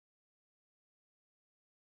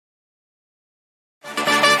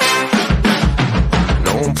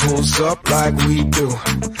pulls up like we do.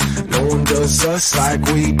 No one does us like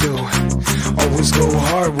we do. Always go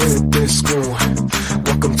hard with this crew.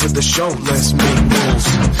 Welcome to the show, let's make moves.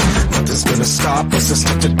 Nothing's gonna stop us, it's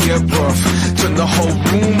time to get rough. Turn the whole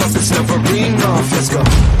room up, it's never enough. Let's go,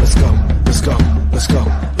 let's go, let's go, let's go,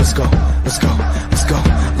 let's go, let's go, let's go,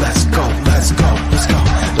 let's go, let's go, let's go,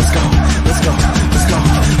 let's go, let's go, let's go, let's go,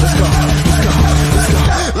 let's go, let's go,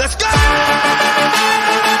 let's go.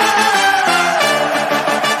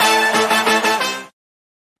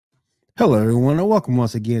 Hello, everyone, and welcome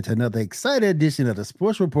once again to another exciting edition of the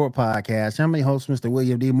Sports Report Podcast. I'm your host, Mr.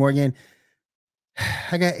 William D. Morgan.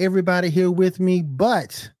 I got everybody here with me,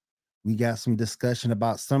 but we got some discussion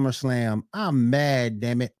about SummerSlam. I'm mad,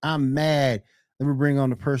 damn it. I'm mad. Let me bring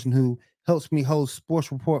on the person who helps me host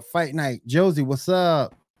Sports Report Fight Night. Josie, what's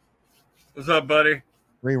up? What's up, buddy?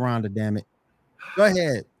 Ray Ronda, damn it. Go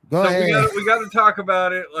ahead. Go ahead. We got to talk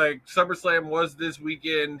about it. Like, SummerSlam was this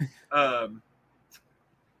weekend.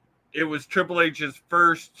 It was Triple H's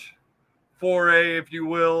first foray, if you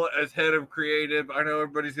will, as head of creative. I know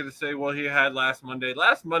everybody's going to say, well, he had last Monday.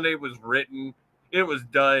 Last Monday was written. It was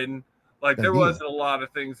done. Like, there wasn't a lot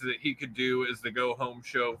of things that he could do as the go-home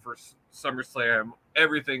show for SummerSlam.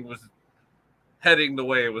 Everything was heading the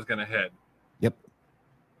way it was going to head. Yep.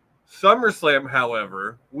 SummerSlam,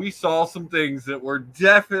 however, we saw some things that were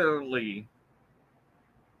definitely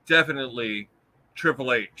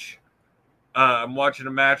Triple H. I'm watching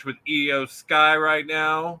a match with Io Sky right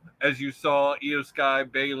now. As you saw, Io Sky,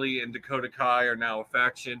 Bayley, and Dakota Kai are now a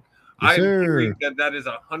faction. Yes, I'm hearing that is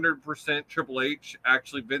 100% Triple H.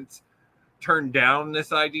 Actually, Vince turned down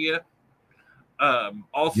this idea.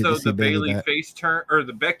 Also, the Bayley face turn, or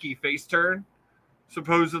the Becky face turn,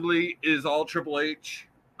 supposedly is all Triple H,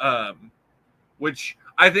 which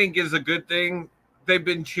I think is a good thing. They've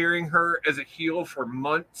been cheering her as a heel for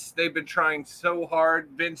months. They've been trying so hard,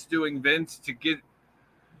 Vince doing Vince, to get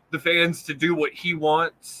the fans to do what he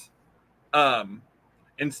wants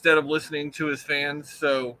instead of listening to his fans.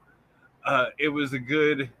 So it was a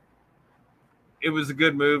good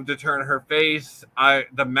move to turn her face.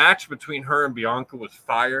 The match between her and Bianca was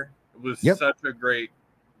fire. It was such a great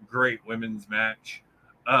women's match.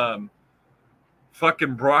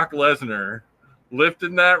 Fucking Brock Lesnar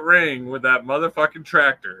lifting that ring with that motherfucking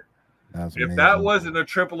tractor. If that wasn't a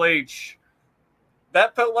Triple H,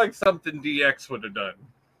 that felt like something DX would have done.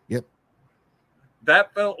 Yep.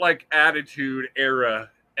 That felt like Attitude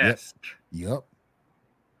Era-esque. Yep.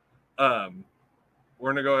 We're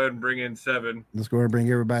going to go ahead and bring in Seven. Let's go ahead and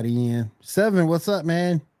bring everybody in. Seven, what's up,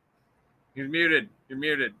 man? You're muted. You're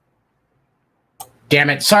muted. Damn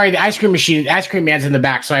it. Sorry, the ice cream man's in the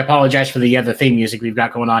back, so I apologize for the other theme music we've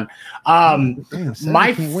got going on. Damn,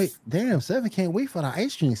 Seven can't wait for the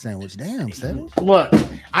ice cream sandwich. Damn, Seven. Look,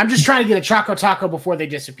 I'm just trying to get a Choco Taco before they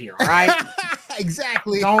disappear, all right?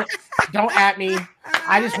 Exactly. Don't at me.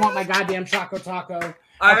 I just want my goddamn Choco Taco.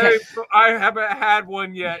 Okay. I haven't had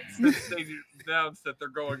one yet since they announced that they're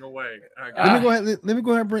going away. Let me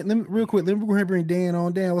go ahead and bring Dan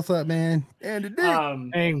on. Dan, what's up, man?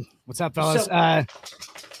 Hey, what's up, fellas?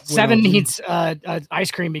 Seven needs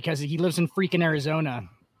ice cream because he lives in freaking Arizona.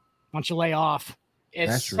 Why don't you lay off?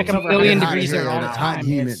 It's like a million degrees there all the hot time.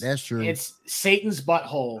 humid. That's true. It's Satan's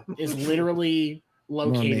butthole is literally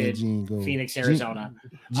located in Phoenix, Arizona.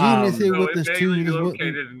 Gene is here with us too.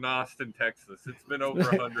 Located in Austin, Texas. It's been over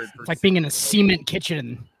 100%. It's like being in a cement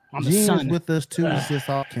kitchen on the Gene sun. is with us too. He's just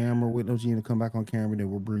off camera. Wait no Gene to come back on camera. Then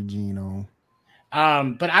we'll bring Gene on.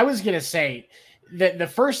 But I was gonna say that the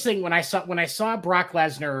first thing when I saw Brock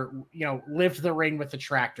Lesnar, lift the ring with the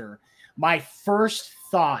tractor, my first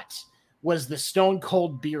thought was the Stone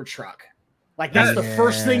Cold beer truck. Like that's the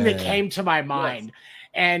first thing that came to my mind,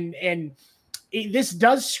 and this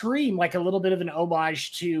does scream like a little bit of an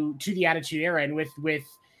homage to the Attitude Era, and with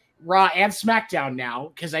Raw and SmackDown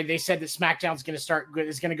now, because they said that SmackDown's going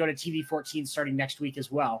to go to TV 14 starting next week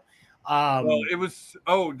as well.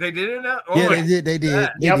 They did it now? They did.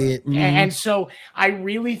 Mm-hmm. And so I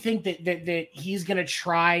really think that he's going to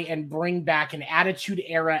try and bring back an Attitude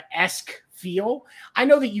Era-esque feel. I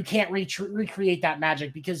know that you can't recreate that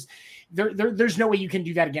magic because there's no way you can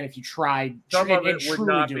do that again if you tried. Some of it would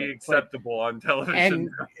not be acceptable on television.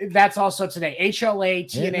 And that's also today. HLA,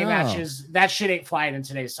 TNA matches, that shit ain't flying in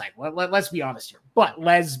today's cycle. Let's be honest here. But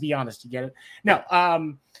let's be honest, you get it? No.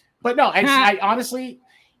 But no, I honestly,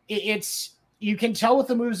 it's you can tell with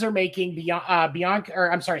the moves they're making.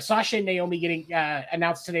 Sasha and Naomi getting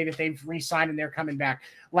announced today that they've re-signed and they're coming back.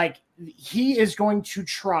 Like he is going to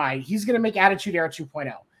try. He's going to make Attitude Era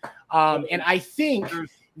 2.0. And I think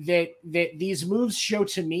that these moves show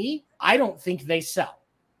to me, I don't think they sell.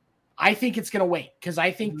 I think it's going to wait because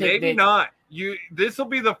I think that maybe not. This will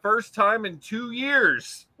be the first time in 2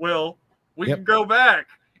 years, Will, we can go back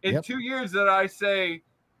in 2 years that I say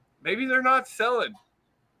maybe they're not selling,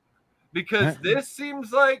 because this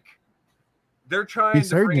seems like they're trying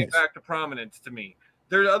to bring it back to prominence to me.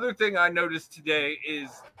 The other thing I noticed today is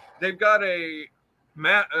they've got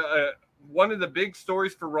one of the big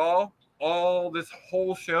stories for Raw. All this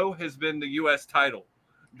whole show has been the U.S. title.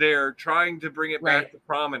 They're trying to bring it back to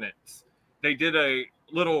prominence. They did a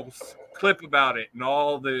little clip about it and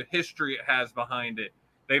all the history it has behind it.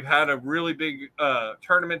 They've had a really big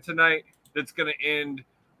tournament tonight that's going to end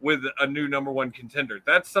with a new number one contender.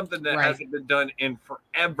 That's something that hasn't been done in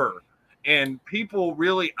forever. And people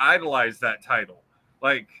really idolize that title.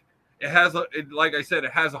 Like, like I said,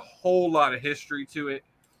 it has a whole lot of history to it.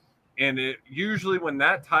 And it usually, when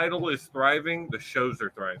that title is thriving, the shows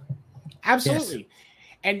are thriving. Absolutely.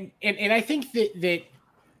 Yes. And I think that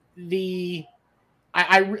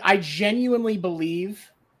I genuinely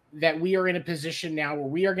believe that we are in a position now where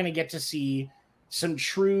we are going to get to see some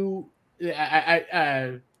true,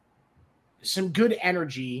 some good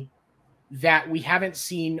energy that we haven't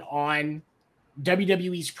seen on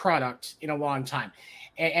WWE's product in a long time.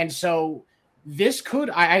 And so this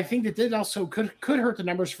I think that this also could hurt the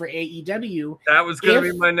numbers for AEW. That was going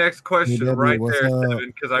to be my next question right there,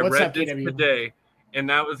 Steven, because I read this today, and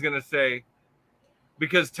that was going to say,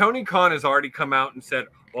 because Tony Khan has already come out and said,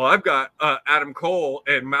 well, I've got Adam Cole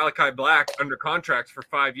and Malachi Black under contracts for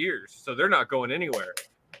 5 years, so they're not going anywhere.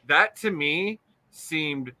 That, to me,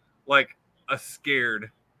 seemed like a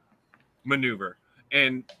scared maneuver.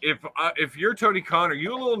 And if you're Tony Khan, are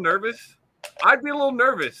you a little nervous? I'd be a little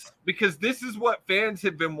nervous, because this is what fans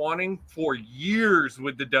have been wanting for years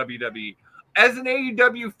with the WWE. As an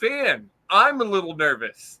AEW fan, I'm a little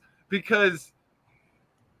nervous, because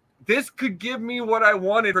this could give me what I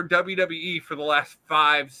wanted for WWE for the last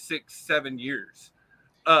 5, 6, 7 years.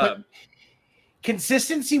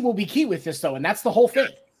 Consistency will be key with this, though, and that's the whole thing.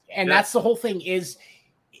 And that's the whole thing is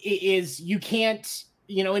you can't,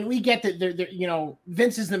 and we get that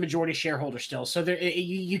Vince is the majority shareholder still, so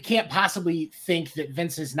you can't possibly think that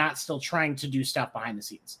Vince is not still trying to do stuff behind the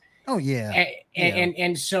scenes. Oh yeah,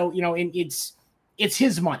 and so it's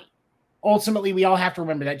his money. Ultimately, we all have to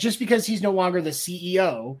remember that just because he's no longer the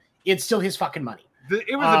CEO, it's still his fucking money.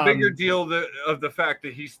 It was a bigger deal of the fact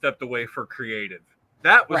that he stepped away for creative.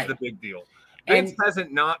 That was the big deal. Vince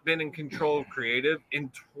hasn't not been in control of creative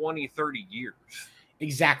in 20, 30 years.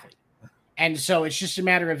 Exactly. And so it's just a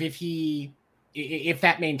matter of if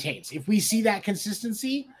that maintains. If we see that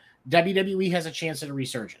consistency, WWE has a chance at a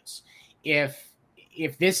resurgence. If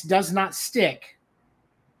this does not stick,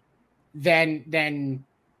 then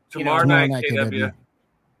tomorrow night, KW.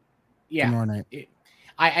 Yeah. Tomorrow night.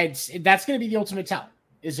 That's going to be the ultimate tell.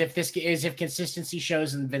 Is if consistency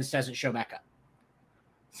shows and Vince doesn't show back up.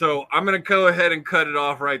 So I'm going to go ahead and cut it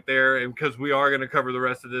off right there, and because we are going to cover the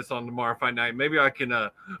rest of this on Tomorrow Fight Night, maybe I can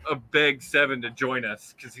beg Seven to join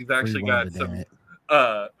us, because he's actually got some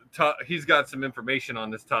he's got some information on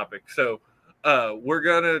this topic. So we're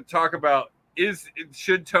going to talk about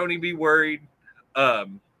should Tony be worried?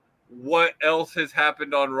 What else has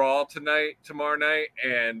happened on Raw tomorrow night,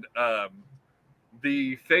 and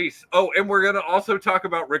the face. Oh, and we're going to also talk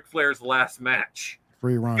about Ric Flair's last match.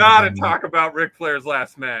 Gotta talk about Ric Flair's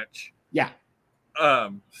last match. Yeah.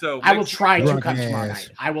 So I will try to come tomorrow night.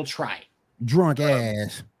 I will try. Drunk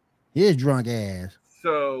ass. His drunk ass.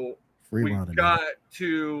 So we got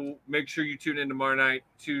to make sure you tune in tomorrow night,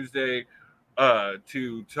 Tuesday,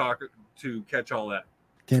 to catch all that.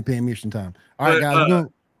 10 p.m. Eastern time. All right, guys.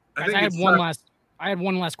 I had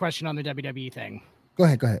one last question on the WWE thing. Go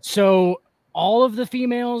ahead. So all of the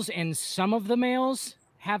females and some of the males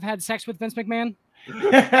have had sex with Vince McMahon?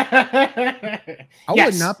 I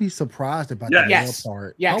would not be surprised about the male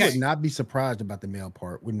part. Yes. I would not be surprised about the male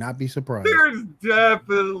part. Would not be surprised. There's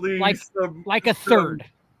definitely like a third.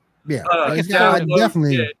 Yeah,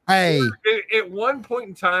 definitely. Shit. Hey, at one point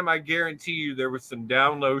in time, I guarantee you there was some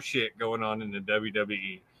down low shit going on in the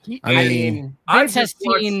WWE. I mean, I just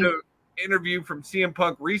watched an interview from CM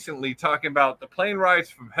Punk recently talking about the plane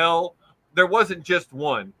rides from hell. There wasn't just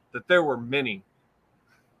one; that there were many.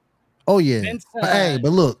 Oh yeah. Vince, but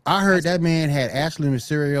look, I heard that man had Ashley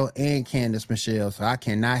Mysterio and Candice Michelle, so I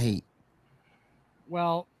cannot hate.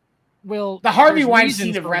 Well, the Harvey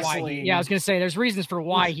Weinstein of wrestling. I was gonna say there's reasons for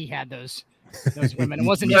why he had those women. It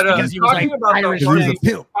wasn't just because he was like Irish.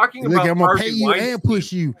 I'm gonna pay you and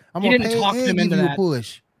push you. I'm gonna pay talk them into that.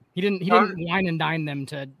 Push. He didn't wine and dine them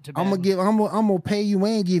to I'm gonna pay you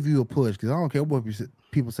and give you a push, because I don't care what you said.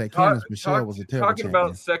 people say Candice Michelle was a terrible talking champion.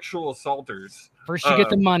 About sexual assaulters. First you get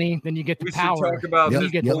the money, then you get the power. We should talk about Yep,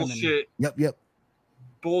 this yep. bullshit. Yep.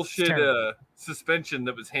 Bullshit suspension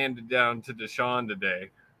that was handed down to Deshaun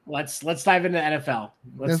today. Let's dive into the NFL.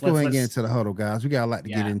 Let's go ahead and get into the huddle, guys. We got a lot to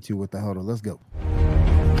get into with the huddle. Let's go.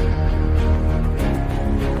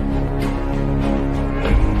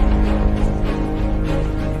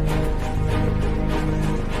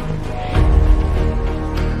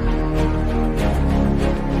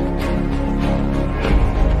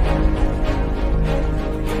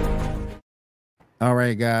 All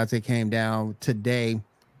right, guys, it came down today.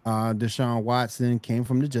 Deshaun Watson came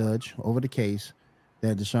from the judge over the case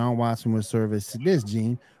that Deshaun Watson would serve as this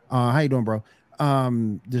Gene. How you doing, bro?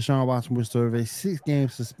 Deshaun Watson would serve a 6-game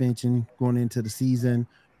suspension going into the season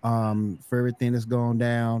for everything that's going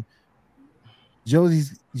down.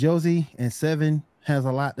 Josie and Seven has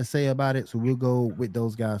a lot to say about it, so we'll go with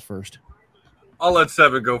those guys first. I'll let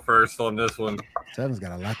Seven go first on this one. Seven's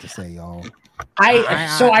got a lot to say, y'all. I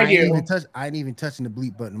do. I ain't even touching the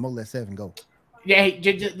bleep button. I'm gonna let Seven go. Yeah,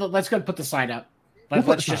 let's go put the sign up.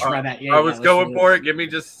 Let's just run that. I was going for it. Give me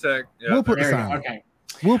just a sec. Yeah. We'll put the sign. Okay.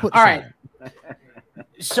 We'll put. All right.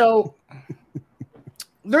 So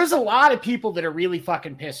there's a lot of people that are really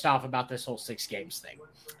fucking pissed off about this whole 6 games thing,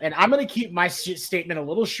 and I'm gonna keep my statement a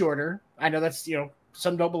little shorter. I know that's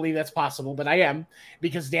some don't believe that's possible, but I am,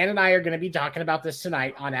 because Dan and I are going to be talking about this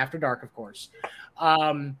tonight on After Dark, of course.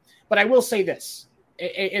 But I will say this.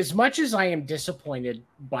 As much as I am disappointed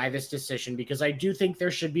by this decision, because I do think there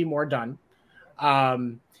should be more done.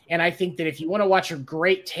 And I think that if you want to watch a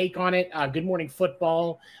great take on it, Good Morning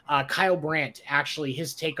Football, Kyle Brandt, actually,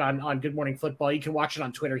 his take on Good Morning Football, you can watch it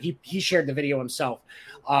on Twitter. He shared the video himself.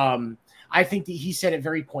 I think that he said it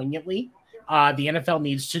very poignantly. The NFL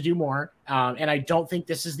needs to do more, and I don't think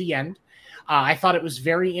this is the end. I thought it was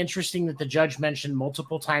very interesting that the judge mentioned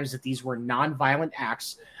multiple times that these were nonviolent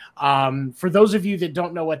acts. For those of you that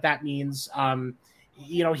don't know what that means,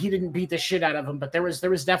 he didn't beat the shit out of him, but there was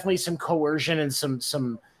definitely some coercion and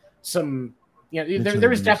some there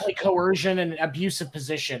was definitely coercion and abusive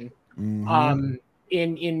position in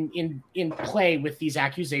play with these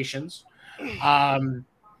accusations,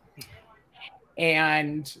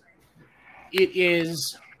 and it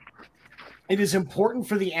is important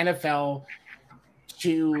for the NFL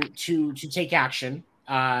to take action.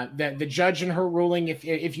 The judge in her ruling,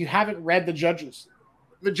 if you haven't read the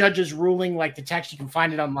judge's ruling, like the text, you can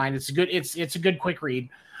find it online. It's a good quick read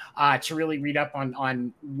to really read up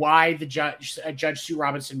on why the Judge Sue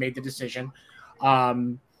Robinson made the decision.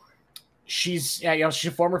 She's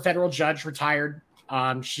a former federal judge, retired.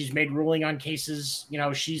 She's made ruling on cases.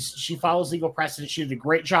 She follows legal precedent. She did a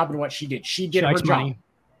great job in what she did. She did her job.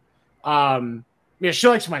 She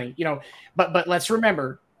likes money, but let's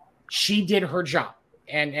remember, she did her job.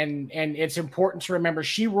 And it's important to remember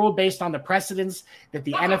she ruled based on the precedents that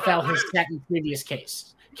the NFL has set in previous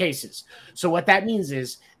cases. So what that means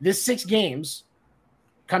is this 6 games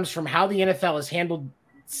comes from how the NFL has handled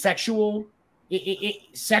sexual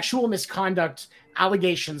misconduct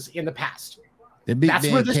allegations in the past. The Big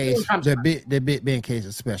Ben case, the Big Ben case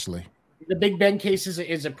especially. The Big Ben case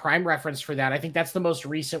is a prime reference for that. I think that's the most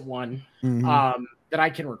recent one that I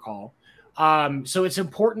can recall. So it's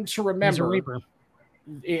important to remember,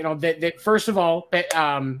 that first of all, Ben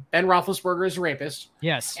Roethlisberger is a rapist.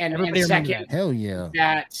 Yes, and second, hell yeah,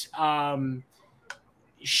 that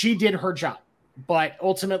she did her job. But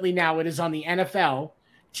ultimately, now it is on the NFL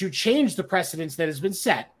to change the precedents that has been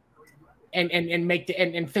set and make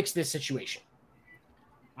and fix this situation.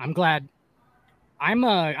 I'm glad.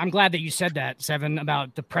 I'm glad that you said that, Seven,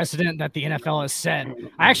 about the precedent that the NFL has set.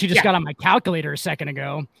 I actually just got on my calculator a second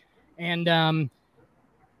ago, and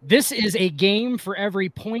this is a game for every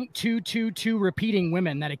 0.222 repeating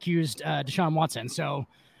women that accused Deshaun Watson. So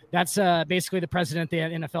that's basically the precedent the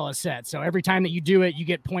NFL has set. So every time that you do it, you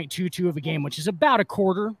get 0.22 of a game, which is about a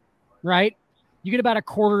quarter, right? You get about a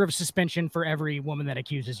quarter of suspension for every woman that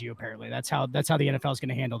accuses you. Apparently, that's how the NFL is going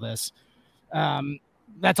to handle this.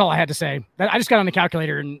 That's all I had to say. I just got on the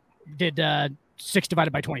calculator and did 6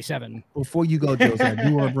 divided by 27. Before you go, Joseph, I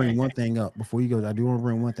do want to bring one thing up. Before you go, I do want to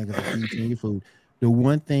bring one thing because I see you your food. The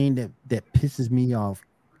one thing that pisses me off,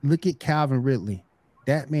 look at Calvin Ridley.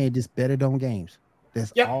 That man just betted on games.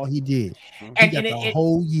 That's all he did. He got the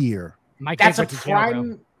whole year. That's a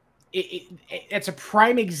prime. It's a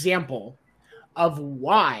prime example of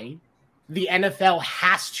why the NFL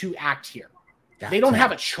has to act here. They don't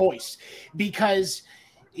have a choice, because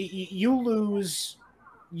you lose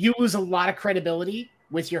a lot of credibility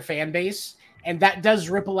with your fan base, and that does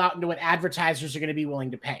ripple out into what advertisers are going to be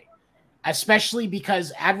willing to pay. especially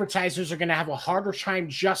because advertisers are going to have a harder time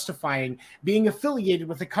justifying being affiliated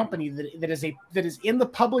with a company that is in the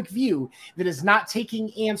public view, that is not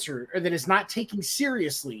taking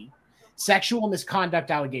seriously sexual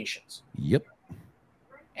misconduct allegations. Yep.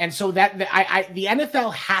 And so the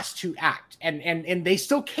NFL has to act, and they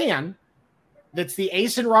still can. That's the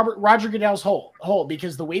ace in Roger Goodell's hole,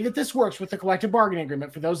 because the way that this works with the collective bargaining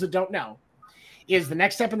agreement, for those that don't know, is the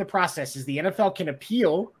next step in the process is the NFL can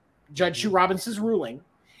appeal Judge Sue Robinson's ruling,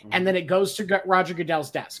 and then it goes to Roger Goodell's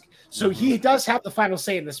desk. So he does have the final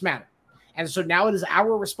say in this matter. And so now it is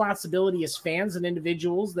our responsibility as fans and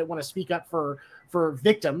individuals that want to speak up for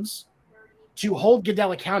victims to hold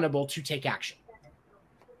Goodell accountable to take action.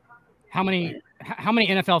 How many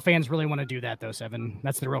NFL fans really want to do that though, Seven?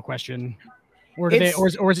 That's the real question. Or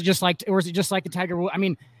is it just like the Tiger? I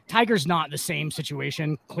mean, Tiger's not the same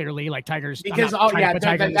situation. Clearly, like Tiger's because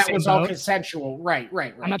that was all consensual. Right.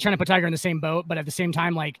 I'm not trying to put Tiger in the same boat, but at the same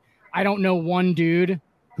time, like I don't know one dude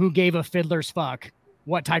who gave a fiddler's fuck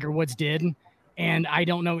what Tiger Woods did, and I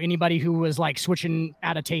don't know anybody who was like switching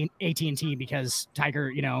out of AT&T because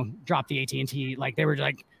Tiger, dropped the AT&T. Like they were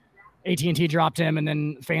like AT&T dropped him, and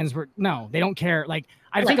then fans they don't care. Like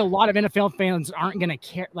I think a lot of NFL fans aren't going to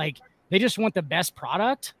care. Like they just want the best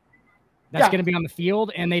product that's going to be on the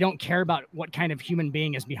field, and they don't care about what kind of human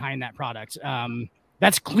being is behind that product.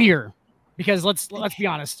 That's clear because let's be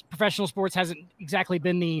honest, professional sports hasn't exactly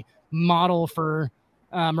been the model for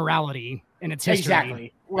morality in its history.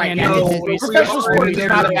 Exactly. Right. And professional sports is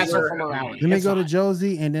not a vessel for morality. Let me go to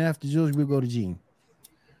Josie, and then after Josie, we'll go to Gene.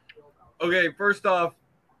 Okay, first off,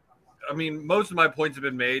 I mean, most of my points have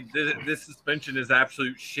been made. This suspension is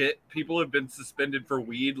absolute shit. People have been suspended for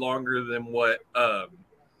weed longer than what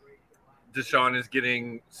Deshaun is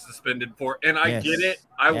getting suspended for. And I get it.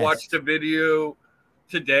 I watched a video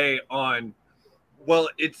today on,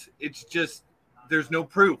 it's just, there's no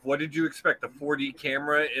proof. What did you expect? A 4D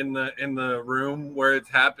camera in the room where it's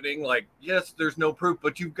happening? Like, yes, there's no proof,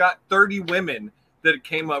 but you've got 30 women that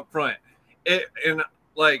came up front.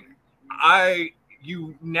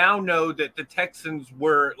 You now know that the Texans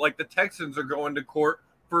are going to court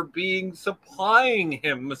for supplying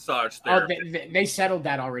him massage therapy. Oh, they settled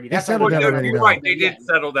that already. You're right. They did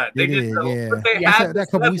settle that. They did settle. Yeah. But they had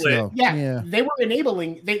that couple weeks ago. Yeah. They were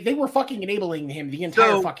enabling. They were fucking enabling him the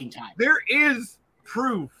entire fucking time. There is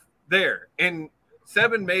proof there, and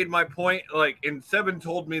Seven made my point. And Seven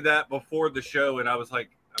told me that before the show, and I was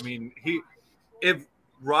like, I mean, if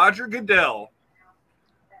Roger Goodell,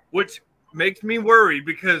 which makes me worry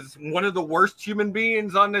because one of the worst human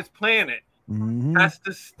beings on this planet has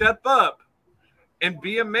to step up and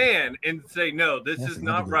be a man and say, no, this is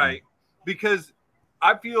not right. Because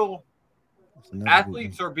I feel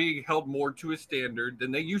athletes are being held more to a standard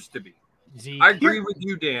than they used to be. I agree with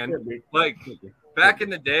you, Dan. Like back in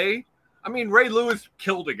the day, I mean, Ray Lewis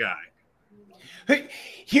killed a guy.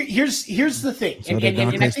 Here's the thing. So did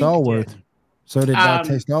Dante Stallworth.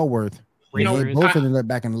 Both of them let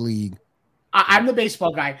back in the league. I'm the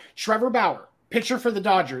baseball guy. Trevor Bauer, pitcher for the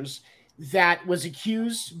Dodgers, that was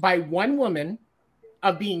accused by one woman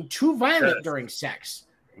of being too violent during sex.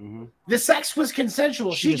 Mm-hmm. The sex was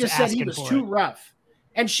consensual. She just said he was too rough,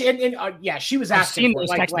 and she was asking for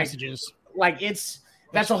text messages.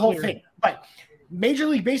 That's a whole thing. But Major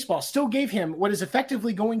League Baseball still gave him what is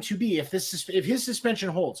effectively going to be, if his suspension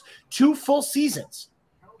holds, 2 full seasons.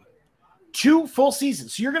 2 full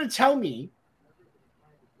seasons. So you're going to tell me,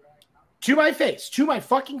 to my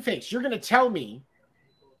fucking face, you're going to tell me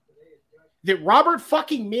that Robert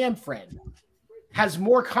fucking Manfred has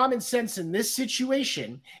more common sense in this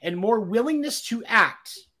situation and more willingness to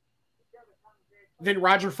act than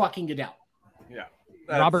Roger fucking Goodell. Yeah.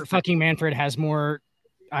 Robert fucking Manfred has more.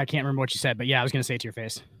 I can't remember what you said, but yeah, I was going to say it to your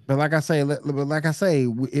face. But like I say,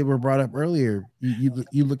 it was brought up earlier.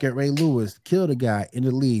 You look at Ray Lewis, killed a guy in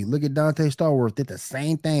the league. Look at Dante Stallworth, did the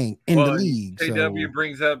same thing in the league. KW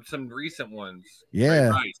brings up some recent ones.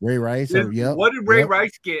 Yeah, Ray Rice. What did Ray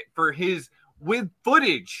Rice get for with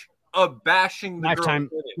footage of bashing the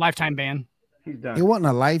lifetime ban? He's done. It wasn't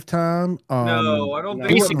a lifetime. No, I don't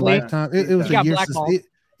think basically, it was a lifetime. It was a year.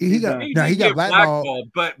 He got blackballed,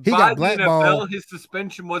 but he got blackballed. His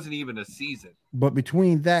suspension wasn't even a season. But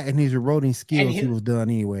between that and his eroding skills, he was done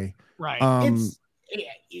anyway. Right.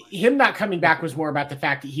 Him not coming back was more about the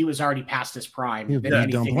fact that he was already past his prime than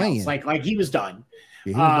anything else. Like he was done.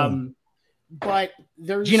 Yeah, he was done. But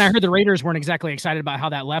there's Gene, I heard the Raiders weren't exactly excited about how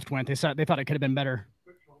that left went. They thought it could have been better.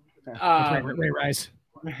 Ray Rice.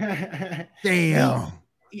 Damn.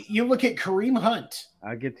 You look at Kareem Hunt.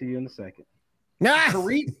 I'll get to you in a second.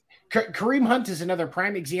 Kareem Hunt is another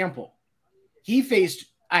prime example. He faced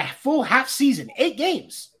a full half season, 8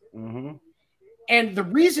 games. Mm-hmm. And the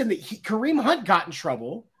reason that Kareem Hunt got in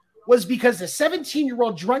trouble was because the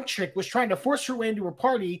 17-year-old drunk chick was trying to force her way into a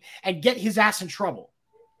party and get his ass in trouble.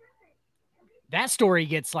 That story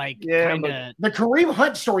gets kind of. The Kareem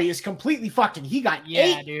Hunt story is completely fucked, and he got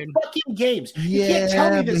 8 fucking games. You can't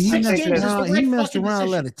tell me that 6 games is the right he messed around decision.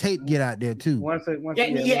 And let a tape get out there too.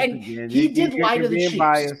 He did lie to the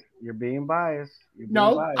Chiefs. You're being biased.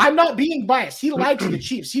 No, I'm not being biased. He lied to the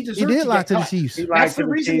Chiefs. He deserved did lie to the cut. Chiefs. That's the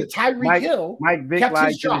reason that Tyreek Hill Mike Vick kept lied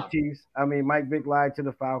his to job. the Chiefs. I mean, Mike Vick lied to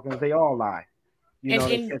the Falcons. They all lie.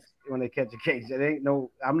 When they catch a case, it ain't no.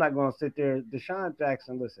 I'm not going to sit there. Deshaun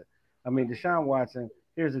Watson.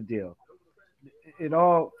 Here's the deal. It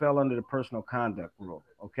all fell under the personal conduct rule.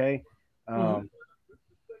 Okay.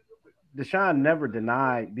 Deshaun never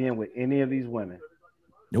denied being with any of these women.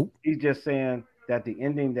 Nope. He's just saying that the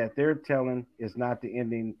ending that they're telling is not the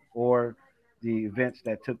ending or the events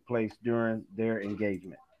that took place during their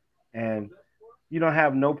engagement. And you don't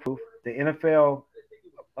have no proof. The NFL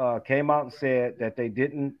came out and said that they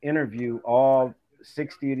didn't interview all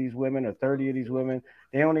 60 of these women or 30 of these women.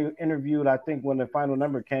 They only interviewed, I think, when the final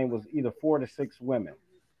number came, was either 4 to 6 women.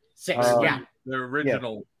 6, yeah. The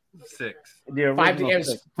original 6. The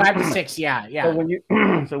original 5 to 6, yeah.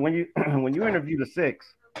 So when you interview the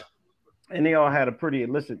 6, and they all had a pretty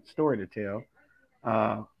illicit story to tell.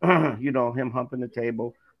 Him humping the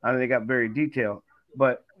table. I mean, they got very detailed,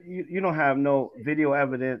 but you don't have no video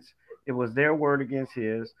evidence. It was their word against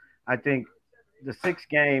his. I think the 6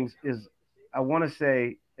 games is, I want to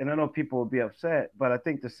say, and I know people will be upset, but I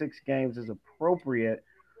think the 6 games is appropriate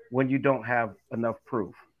when you don't have enough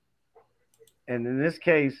proof. And in this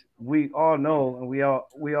case, we all know and we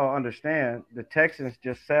all understand the Texans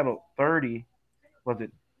just settled 30. Was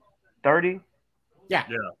it 30? Yeah.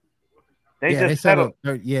 They settled.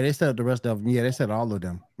 They settled the rest of them. Yeah, they settled all of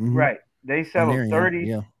them. Mm-hmm. Right. They settled 30.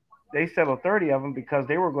 Yeah. They settled 30 of them because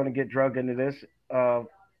they were going to get drugged into this, allowing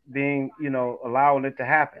it to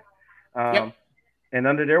happen. And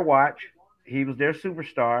under their watch, he was their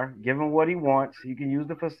superstar. Give him what he wants. He can use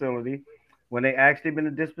the facility. When they asked him in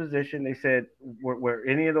the disposition, they said, were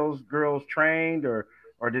any of those girls trained or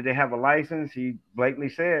did they have a license? He blatantly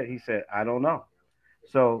said, I don't know.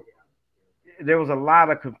 So there was a lot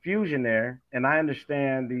of confusion there. And I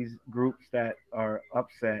understand these groups that are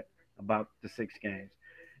upset about the 6 games.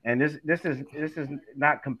 And this is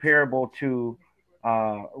not comparable to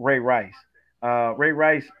Ray Rice. Ray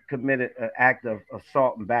Rice committed an act of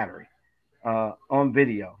assault and battery on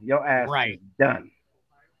video. Your ass is done.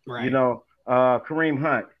 Right. Kareem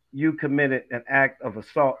Hunt, you committed an act of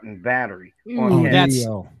assault and battery on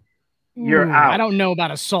video. You're out. I don't know about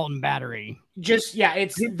assault and battery. That was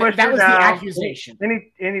the accusation.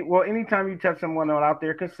 Anytime you touch someone without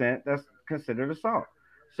their consent, that's considered assault.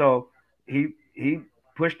 So he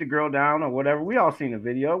pushed the girl down or whatever. We all seen the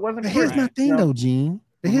video. It wasn't. Here's my thing though, Gene.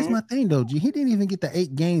 Here's my thing though, Gene. He didn't even get the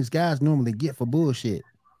 8 games guys normally get for bullshit.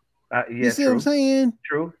 You see what I'm saying?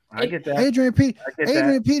 True. I get that. Adrian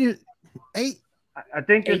Peterson. 8. I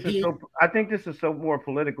think this is so more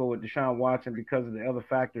political with Deshaun Watson because of the other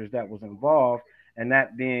factors that was involved, and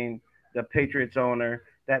that being the Patriots owner,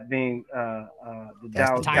 that being the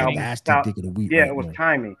Dallas Cowboys. It was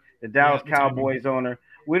timing. The Dallas Cowboys owner.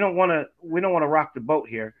 We don't want to rock the boat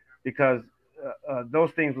here because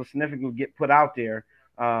those things will significantly get put out there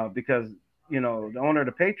because the owner of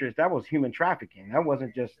the Patriots, that was human trafficking. That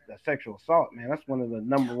wasn't just a sexual assault, man. That's one of the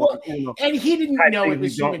number one. And he didn't know it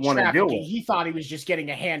was human trafficking. He thought he was just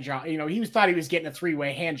getting a hand job. He thought he was getting a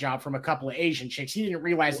 3-way hand job from a couple of Asian chicks. He didn't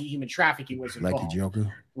realize that human trafficking was involved. Like a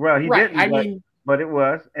Joker. Well, he didn't. But it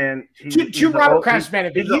was, and to Robert Kraft's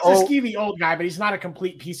benefit, he's a skeevy old guy, but he's not a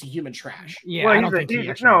complete piece of human trash. Yeah, well, I don't think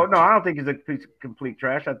I don't think he's a piece of complete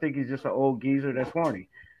trash. I think he's just an old geezer that's horny.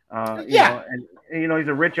 He's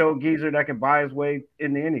a rich old geezer that can buy his way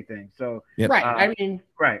into anything. So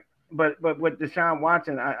right. But with Deshaun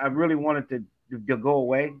Watson, I really wanted to go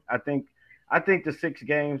away. I think the 6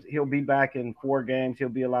 games, he'll be back in 4 games. He'll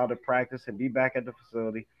be allowed to practice and be back at the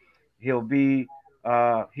facility. He'll be.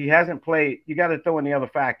 He hasn't played. You got to throw in the other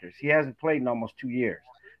factors. He hasn't played in almost 2 years,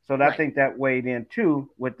 so I think that weighed in too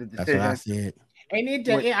with the decision. That's what I said.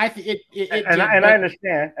 And I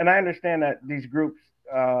understand. And I understand that these groups,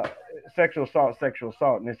 sexual assault,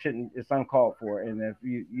 and it's uncalled for. And if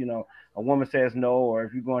a woman says no, or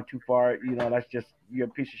if you're going too far, that's just you're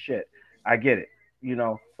a piece of shit. I get it.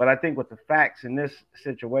 But I think with the facts in this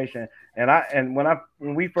situation, and when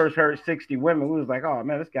we first heard 60 women, we was like, oh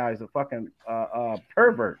man, this guy's a fucking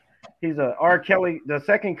pervert. He's a R. Kelly, the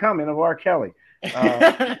second coming of R. Kelly.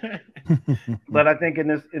 But I think in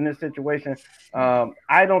this situation,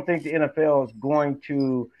 I don't think the NFL is going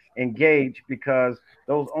to engage because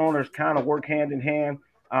those owners kind of work hand in hand.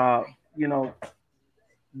 You know,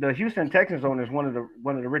 the Houston Texans owner is one of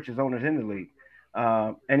the richest owners in the league,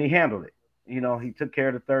 and he handled it. You know, he took care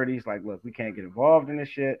of the 30s. Like, look, we can't get involved in this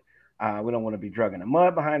shit. We don't want to be drugging the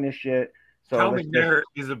mud behind this shit. So Cal McNair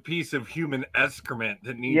is a piece of human excrement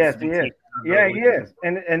that needs yes, to be he is. Yeah, he is.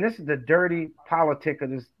 And this is the dirty politic of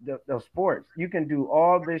the sports. You can do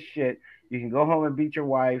all this shit. You can go home and beat your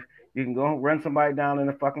wife. You can go run somebody down in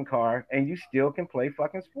a fucking car, and you still can play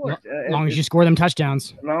fucking sports. As long as you score them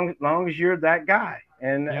touchdowns. Long as you're that guy.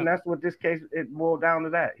 And that's what this case, it boiled down to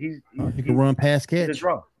that. He can run past catch.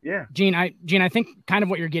 Draw. Yeah. Gene, I think kind of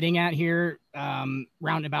what you're getting at here,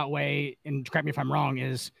 roundabout way, and correct me if I'm wrong,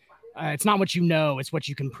 is it's not what you know, it's what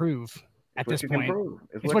you can prove at this point.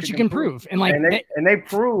 It's what you can prove. And like they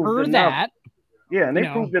proved enough, that. Yeah, and they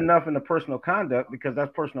proved enough in the personal conduct because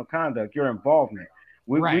that's personal conduct, your involvement.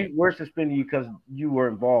 We're suspending you because you were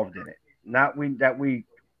involved in it. Not we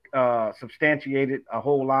substantiated a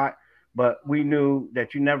whole lot, but we knew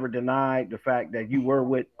that you never denied the fact that you were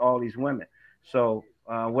with all these women. So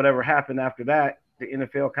whatever happened after that, the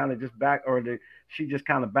NFL kind of just she just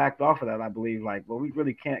kind of backed off of that, I believe. Like, well, we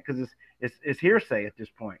really can't because it's hearsay at this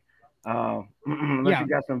point. Unless you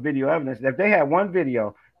got some video evidence. If they had one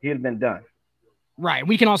video, he'd have been done. Right.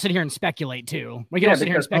 We can all sit here and speculate too. We can all sit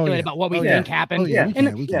here and speculate about what we think happened.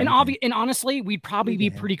 And honestly, we'd probably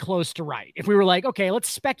be pretty close to right if we were like, okay, let's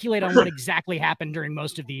speculate on what exactly happened during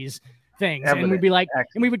most of these things. And we'd be like,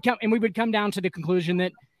 and we would come down to the conclusion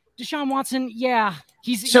that Deshaun Watson,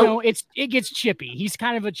 he's it gets chippy. He's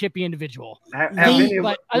kind of a chippy individual. Have any of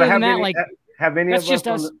us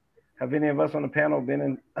on the panel been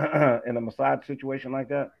in in a massage situation like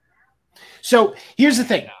that? So here's the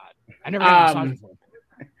thing. I never had a massage before.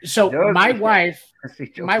 So my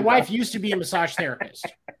wife used to be a massage therapist.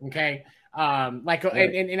 Okay. And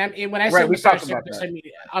when I say massage therapist, I mean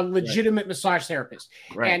a legitimate massage therapist.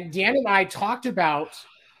 Right. And Dan and I talked about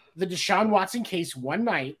the Deshaun Watson case one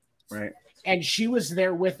night. Right. And she was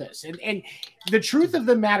there with us. And the truth of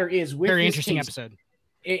the matter is, with very interesting episode.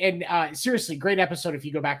 And seriously, great episode if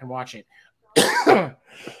you go back and watch it.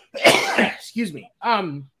 Excuse me.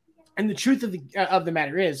 And the truth of the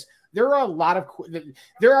matter is, there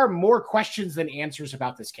are more questions than answers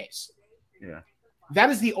about this case. Yeah, that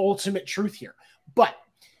is the ultimate truth here. But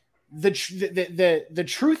the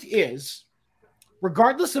truth is,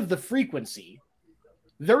 regardless of the frequency,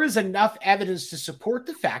 there is enough evidence to support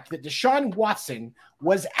the fact that Deshaun Watson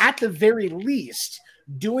was at the very least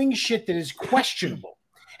doing shit that is questionable.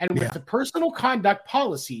 And with the personal conduct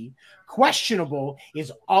policy, questionable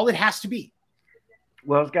is all it has to be.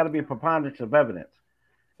 Well, it's got to be a preponderance of evidence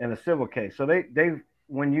in a civil case. So they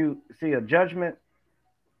when you see a judgment,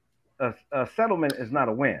 a settlement is not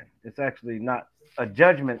a win. It's actually not a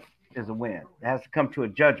judgment is a win. It has to come to a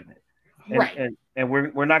judgment. And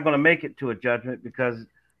we're not going to make it to a judgment because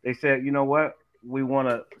they said, you know what, we want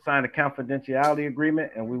to sign a confidentiality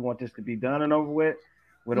agreement and we want this to be done and over with.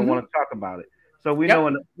 We don't want to talk about it. So we know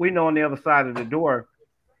on the other side of the door,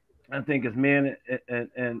 I think as men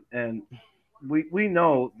and we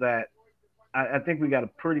know that I think we got a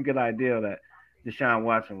pretty good idea that Deshaun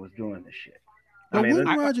Watson was doing this shit.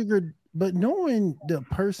 But knowing the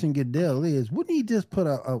person Goodell is, wouldn't he just put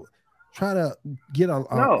try to get a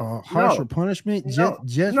harsher punishment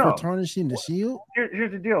just for tarnishing the shield?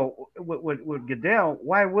 Here's the deal with Goodell.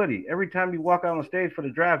 Why would he? Every time you walk out on stage for the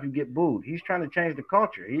draft, you get booed. He's trying to change the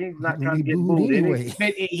culture. He's not trying to get booed anyway.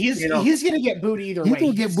 He's going to get booed either way. He's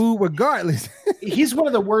going to get booed regardless. He's one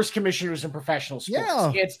of the worst commissioners in professional sports.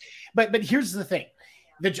 Yeah. But here's the thing.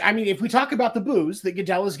 If we talk about the boos that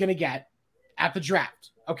Goodell is going to get at the draft,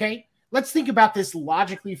 okay? Let's think about this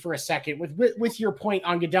logically for a second with your point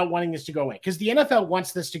on Goodell wanting this to go away, because the NFL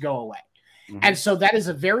wants this to go away. Mm-hmm. And so that is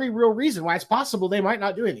a very real reason why it's possible they might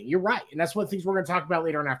not do anything. You're right. And that's one of the things we're going to talk about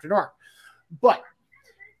later on After Dark. But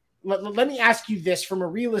let me ask you this from a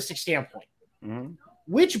realistic standpoint. Mm-hmm.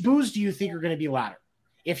 Which boos do you think are going to be louder?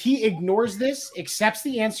 If he ignores this, accepts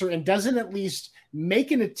the answer, and doesn't at least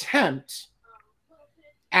make an attempt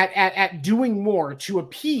at doing more to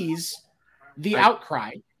appease the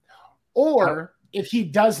outcry, or if he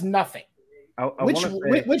does nothing,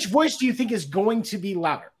 which voice do you think is going to be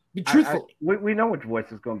louder? Truthfully, we know which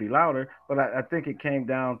voice is going to be louder, but I think it came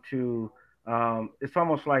down to it's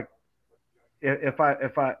almost like if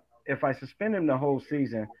I suspend him the whole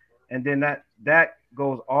season, and then that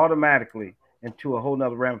goes automatically into a whole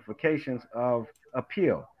nother ramifications of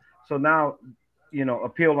appeal. So now,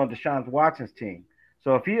 appeal on Deshaun Watson's team.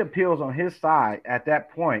 So if he appeals on his side at that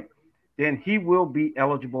point, then he will be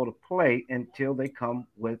eligible to play until they come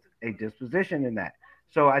with a disposition in that.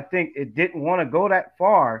 So I think it didn't want to go that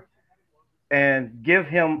far and give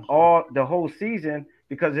him the whole season,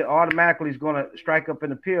 because it automatically is going to strike up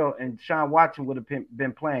an appeal, and Deshaun Watson would have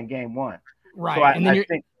been playing game one. Right.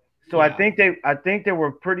 So I think they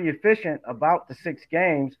were pretty efficient about the 6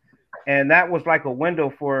 games, and that was like a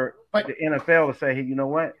window for the NFL to say, hey, you know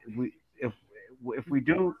what? If we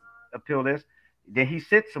do appeal this, then he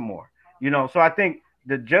sits some more. So I think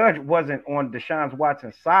the judge wasn't on Deshaun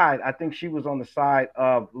Watson's side. I think she was on the side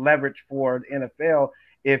of leverage for the NFL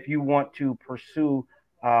if you want to pursue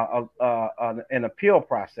an appeal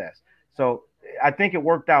process. So I think it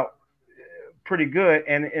worked out pretty good,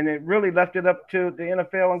 and it really left it up to the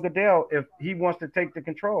NFL and Goodell if he wants to take the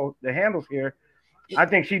handles here. I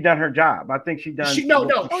think she done her job. I think she done.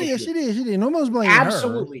 Oh yeah, she did. She did. No one's blaming her.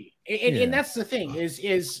 Absolutely. And that's the thing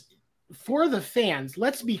is for the fans.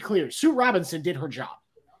 Let's be clear. Sue Robinson did her job,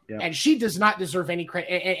 and she does not deserve any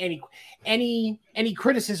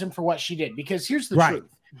criticism for what she did. Because here's the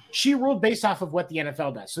truth: she ruled based off of what the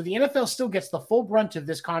NFL does. So the NFL still gets the full brunt of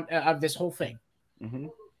this this whole thing. Mm-hmm.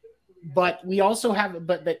 But we also have,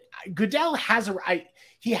 but Goodell has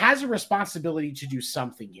a responsibility to do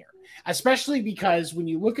something here, especially because when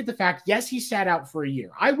you look at the fact, yes, he sat out for a year.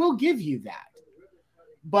 I will give you that,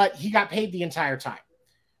 but he got paid the entire time.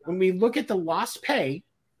 When we look at the lost pay,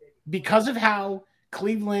 because of how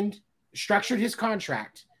Cleveland structured his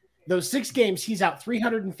contract, those 6 games, he's out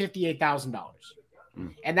 $358,000,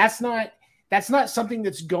 and that's not something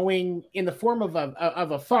that's going in the form of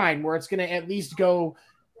a fine where it's going to at least go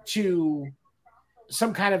to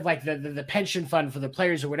some kind of like the pension fund for the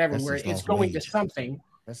players or whatever, where it's going to something.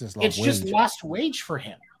 It's just lost wage for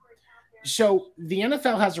him. So the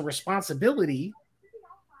NFL has a responsibility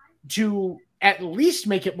to at least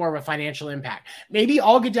make it more of a financial impact. Maybe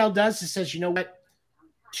all Goodell does is says, you know what,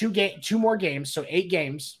 2 more games, so 8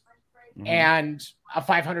 games, and a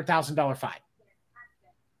 $500,000 fine.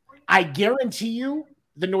 I guarantee you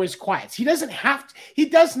the noise quiets. He does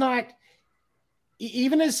not.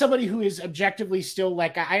 Even as somebody who is objectively still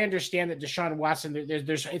like, I understand that Deshaun Watson,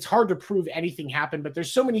 it's hard to prove anything happened, but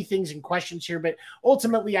there's so many things in questions here. But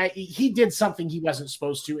ultimately, he did something he wasn't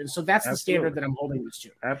supposed to, and so that's the standard that I'm holding this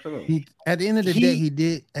to. Absolutely. At the end of the day, he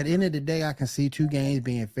did. At the end of the day, I can see 2 games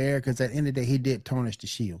being fair, because at the end of the day, he did tarnish the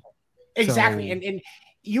shield. Exactly, so, and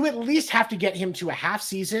you at least have to get him to a half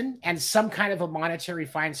season and some kind of a monetary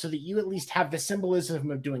fine so that you at least have the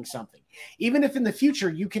symbolism of doing something. Even if in the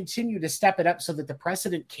future you continue to step it up so that the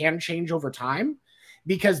precedent can change over time,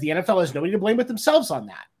 because the NFL has nobody to blame but themselves on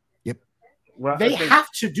that. Yep. Well, they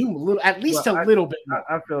have to do a little bit more.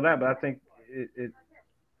 I feel that, but I think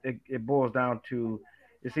it boils down to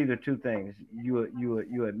it's either 2 things. You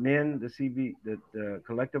amend the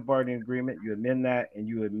collective bargaining agreement, you amend that, and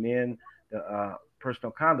you amend the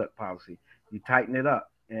personal conduct policy. You tighten it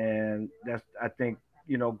up, and that's, I think,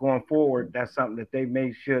 going forward, that's something that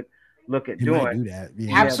they should look at doing. Do that.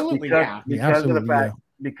 Yeah. Absolutely,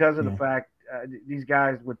 because of the fact these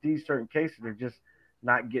guys with these certain cases are just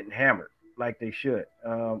not getting hammered like they should.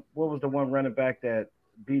 What was the one running back that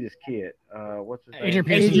beat his kid? What's his name?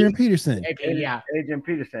 Adrian Peterson. Adrian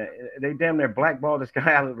Peterson. They damn near blackballed this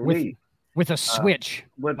guy out of the league. With a switch,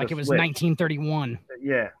 like it was 1931.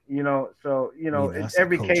 Yeah,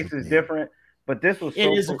 every case is different, but this was.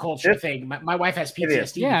 It is a culture thing. My wife has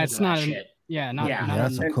PTSD. Yeah, it's not.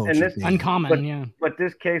 That's a culture thing. Uncommon. But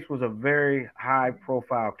this case was a very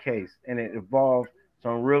high-profile case, and it involved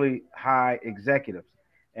some really high executives.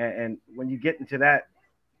 And when you get into that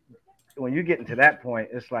point,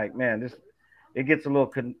 it's like, man, it gets a little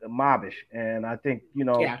mobbish, and I think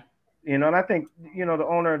and I think, the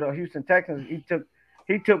owner of the Houston Texans,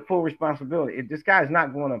 he took full responsibility. This guy's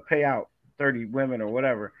not going to pay out 30 women or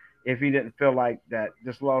whatever if he didn't feel like that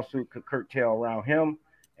this lawsuit could curtail around him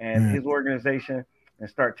and his organization and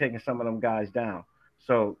start taking some of them guys down.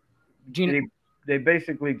 So they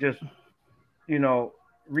basically just,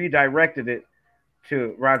 redirected it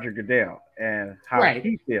to Roger Goodell and how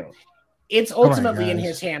he feels. It's ultimately in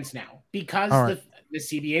his hands now, because the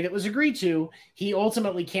CBA that was agreed to, he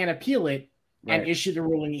ultimately can't appeal it and issue the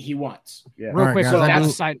ruling he wants. Yeah. Real quick,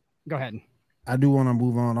 guys, go ahead. I do want to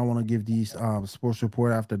move on. I want to give these Sports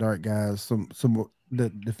Report After Dark guys some to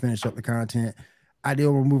finish up the content. I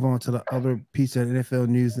do want to move on to the other piece of NFL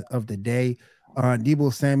news of the day.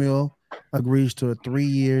 Deebo Samuel agrees to a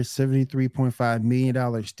 3-year, $73.5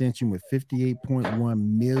 million extension with $58.1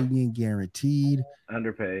 million guaranteed.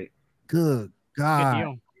 Underpaid. Good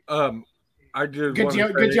God. Good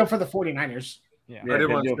deal. Good deal for the 49ers. Yeah. Yeah, I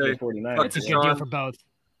didn't want good to deal say, for 49ers. fuck It's a good Deshaun. deal for both.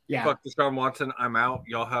 Yeah. Fuck Deshaun Watson. I'm out.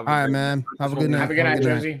 Y'all have All right, great man. Have a good night. Have a good night,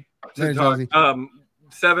 Josie. Later, Talk. Josie.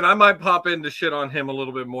 7, I might pop in to shit on him a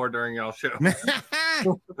little bit more during y'all show.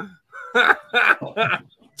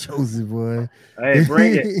 Josie boy. Hey,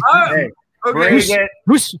 bring it. Hey, Okay. bring it.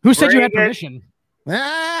 Who said you had Bring it. permission?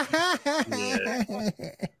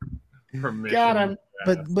 Permission. Got him.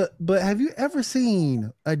 But have you ever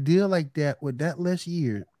seen a deal like that with that less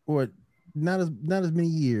year or not as many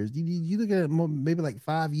years? You look at it maybe like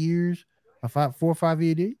 5 years, 4 or 5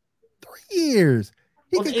 year deal, 3 years.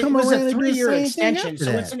 He Well, could it come was around a and do the 3-year same thing extension, after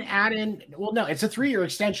so that. it's an add-in. Well, no, it's a 3-year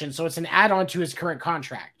extension, so it's an add-on to his current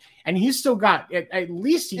contract, and he's still got at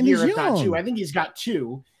least a And year, he's if not 2. young. I think he's got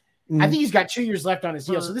 2. Mm. I think he's got 2 years left on his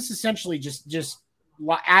deal. So this essentially just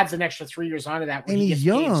adds an extra 3 years onto that. When And he he's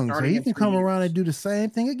gets paid young, so starting he in can 3 come years. around and do the same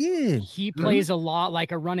thing again. He plays a lot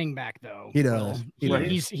like a running back, though. He does. Will. He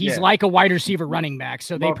does. He's like a wide receiver running back,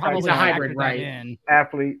 so they Well, probably he's a hybrid, factored right? that in.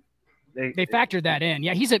 Athlete. They factored that in.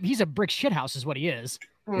 Yeah, he's a brick shithouse, is what he is.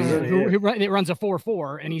 Mhm. Who runs a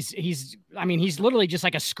 4.4, and he's literally just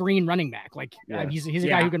like a screen running back. Like Yeah. he's a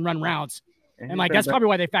guy who can run routes, and like that's probably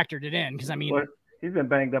why they factored it in. Because he's been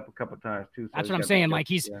banged up a couple times too. So that's he's what I'm got saying. that- Like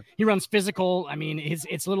he runs physical. I mean,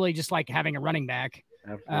 it's literally just like having a running back.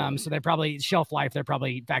 Absolutely. So they're probably shelf life. They're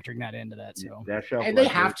probably factoring that into that. So that shelf And they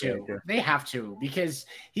life have is to. right there. They have to because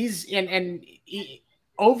he's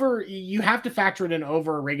you have to factor it in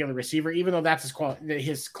over a regular receiver, even though that's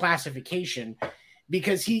his classification,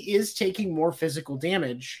 because he is taking more physical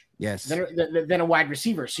damage Yes. than a wide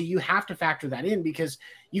receiver. So you have to factor that in because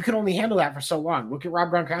you can only handle that for so long. Look at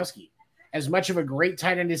Rob Gronkowski. As much of a great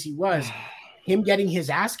tight end as he was, him getting his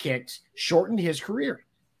ass kicked shortened his career.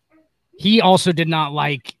 he also did not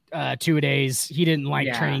like 2 days. He didn't like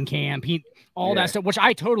Yeah. training camp. That stuff, which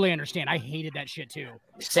I totally understand. I hated that shit too.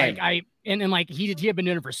 Same. Like he had been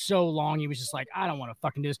doing it for so long. He was just like, I don't want to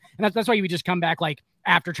fucking do this. And that's why he would just come back like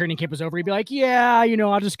after training camp was over. He'd be like, yeah,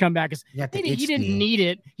 I'll just come back. He didn't need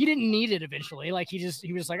it. He didn't need it eventually. Like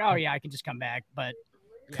he was like, oh yeah, I can just come back. But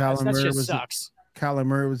that shit sucks. Kyler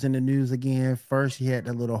Murray was in the news again. First, he had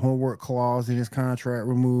that little homework clause in his contract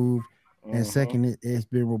removed. And second, it's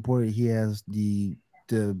been reported he has the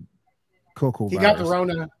Coco virus. He got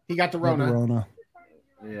the Rona.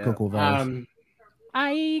 Yeah. Coco virus.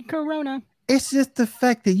 Corona. It's just the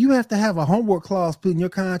fact that you have to have a homework clause put in your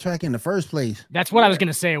contract in the first place. That's what I was going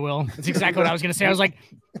to say, Will. That's exactly what I was going to say. I was like,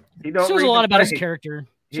 he don't shows a read lot the about his play. character.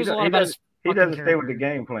 He Shows a don't- lot he about doesn't- his He fucking doesn't stay with character. the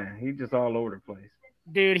game plan. He's just all over the place.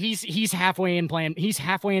 Dude, he's halfway in playing. He's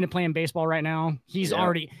halfway into playing baseball right now. He's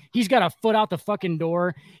Yeah. he's got a foot out the fucking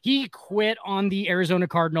door. He quit on the Arizona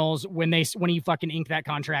Cardinals when he fucking inked that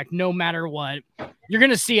contract. No matter what, you're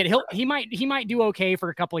gonna see it. He might do okay for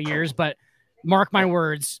a couple of years, but mark my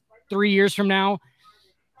words, 3 years from now,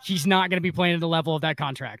 he's not gonna be playing at the level of that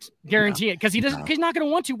contract. Guarantee it, because he's not gonna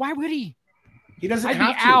want to. Why would he? He doesn't I'd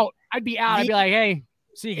have be to. out. I'd be out. I'd be like, hey,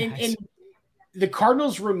 see you guys. And the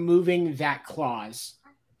Cardinals removing that clause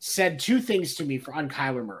said two things to me on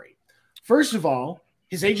Kyler Murray. First of all,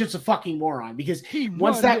 his agent's a fucking moron because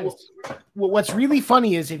what's really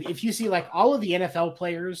funny is if you see like all of the NFL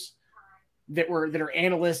players that are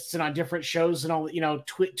analysts and on different shows and all,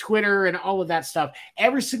 Twitter and all of that stuff,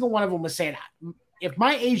 every single one of them was saying, if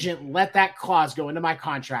my agent let that clause go into my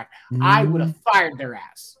contract, I would have fired their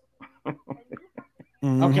ass.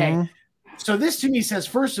 Okay. So this to me says,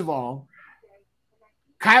 first of all,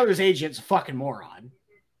 Kyler's agent's a fucking moron.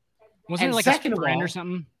 Wasn't it like a friend or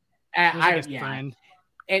something?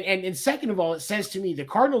 And second of all, it says to me the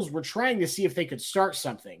Cardinals were trying to see if they could start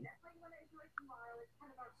something,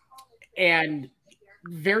 and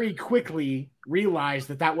very quickly realized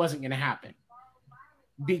that wasn't going to happen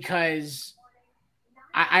because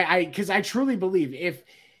I truly believe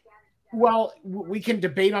we can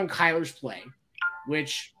debate on Kyler's play,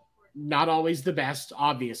 which not always the best,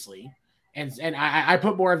 obviously. And I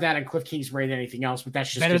put more of that on Cliff Kingsbury than anything else, but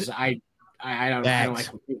that's just because I don't like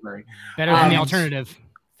Cliff Kingsbury. Better than the alternative.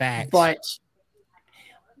 Facts. But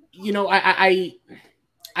I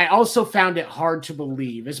also found it hard to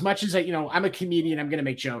believe, as much as I'm a comedian, I'm going to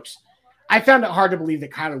make jokes. I found it hard to believe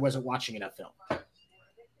that Kyler wasn't watching enough film.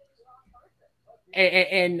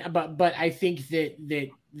 But I think that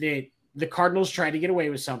the Cardinals tried to get away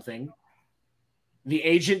with something. The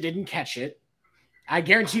agent didn't catch it. I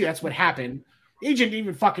guarantee you that's what happened. The agent didn't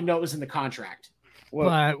even fucking know it was in the contract.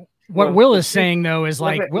 But what Will is saying though is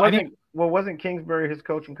wasn't Kingsbury his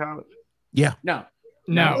coach in college? Yeah. No,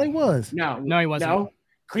 he was. No, he wasn't. No,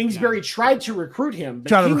 Kingsbury tried to recruit him, but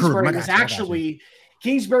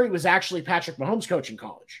Kingsbury was actually Patrick Mahomes' coach in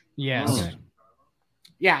college. Yes.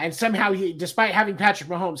 Yeah, and somehow he, despite having Patrick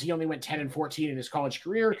Mahomes, he only went 10-14 in his college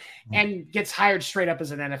career and gets hired straight up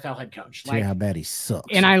as an NFL head coach. Like, how bad he sucks.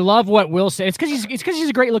 And I love what Will said. It's because he's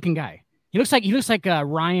a great looking guy. He looks like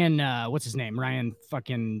Ryan. What's his name? Ryan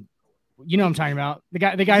fucking. You know what I'm talking about. The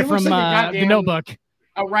guy from The Notebook.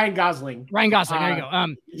 Oh, Ryan Gosling. There you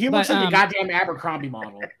go. He looks like the goddamn Abercrombie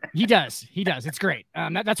model. He does. It's great.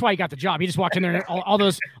 That's why he got the job. He just walked in there, and all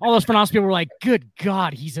those phenomenal people were like, "Good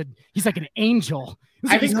God, he's like an angel."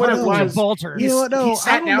 I think what it was, Bolter. He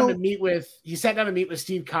sat down to meet with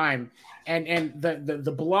Steve Keim, and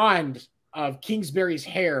the blonde of Kingsbury's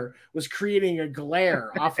hair was creating a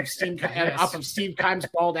glare off of Steve Keim's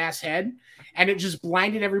bald ass head, and it just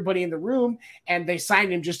blinded everybody in the room. And they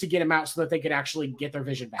signed him just to get him out so that they could actually get their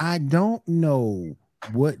vision back. I don't know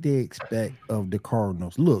what they expect of the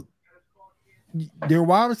Cardinals. Look, their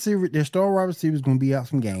star wide receiver is going to be out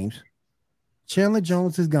some games. Chandler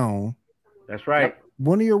Jones is gone. That's right. Yep.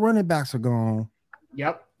 One of your running backs are gone.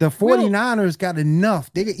 Yep. The 49ers got enough.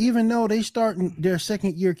 Even though they starting their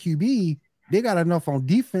second year QB, they got enough on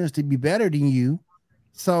defense to be better than you.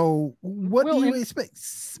 So what do you expect?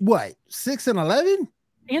 What, 6-11?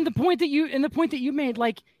 And the point that you made,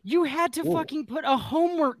 like, you had to fucking put a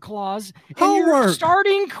homework clause in your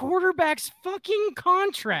starting quarterback's fucking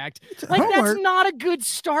contract. Like, that's not a good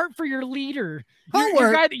start for your leader.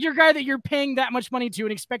 Your guy that you're paying that much money to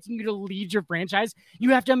and expecting you to lead your franchise.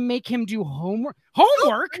 You have to make him do homework.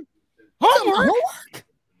 Homework.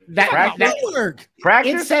 That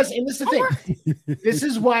practice. It says, and this is the thing. This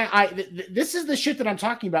is why this is the shit that I'm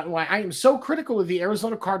talking about, and why I am so critical of the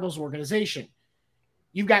Arizona Cardinals organization.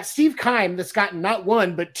 You've got Steve Keim that's gotten not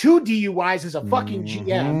one but 2 DUIs as a fucking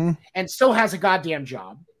GM and still has a goddamn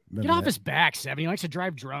job. Get off his back, Seven. He likes to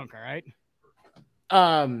drive drunk. All right.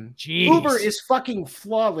 Uber is fucking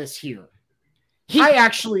flawless here. I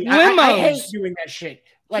hate doing that shit.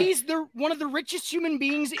 Like, he's one of the richest human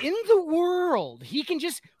beings in the world. He can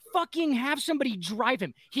just fucking have somebody drive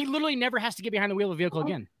him. He literally never has to get behind the wheel of a vehicle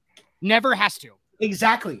again. Never has to.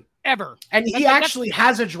 Exactly. Ever. And he actually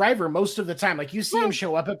has a driver most of the time. Like, you see him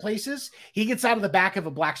show up at places, he gets out of the back of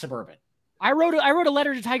a black Suburban. I wrote a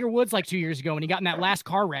letter to Tiger Woods like 2 years ago when he got in that last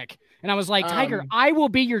car wreck. And I was like, Tiger, I will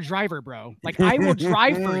be your driver, bro. Like, I will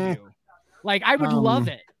drive for you. Like, I would love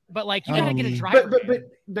it. But, like, you got to get a driver.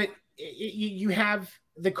 But you have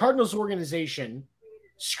the Cardinals organization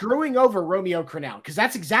screwing over Romeo Crennel, because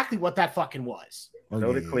that's exactly what that fucking was.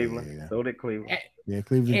 So did Cleveland. So did Cleveland. Yeah,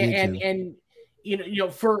 Cleveland. And you know,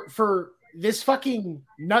 for this fucking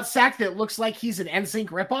nutsack that looks like he's an NSYNC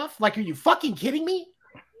ripoff, like, are you fucking kidding me?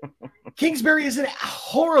 Kingsbury is a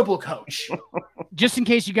horrible coach. Just in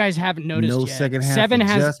case you guys haven't noticed yet, second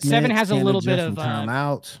half Seven has a little bit of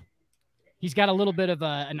timeout. He's got a little bit of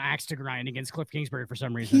an axe to grind against Cliff Kingsbury for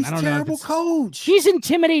some reason. I don't know. He's a terrible coach. He's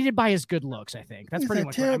intimidated by his good looks, I think. That's pretty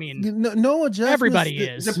much what I mean. No adjustments. Everybody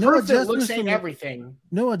is. The proof that looks ain't everything.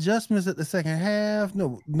 No adjustments at the second half.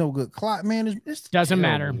 No good clock management. Doesn't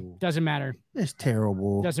matter. It's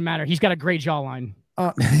terrible. Doesn't matter. He's got a great jawline.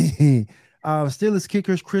 Steelers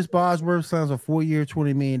kickers Chris Bosworth signs a 4-year,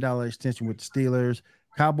 $20 million extension with the Steelers.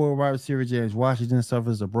 Cowboy wide receiver James Washington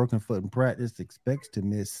suffers a broken foot in practice, expects to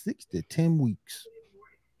miss 6 to 10 weeks.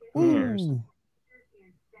 Ooh.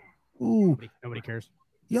 Nobody cares.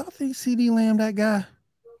 Y'all think CeeDee Lamb that guy?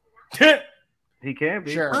 He can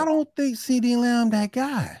be. Sure. I don't think CeeDee Lamb that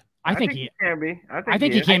guy. I think he can be. I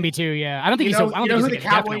think he can be too. Yeah, I don't think he's. I don't think he's the a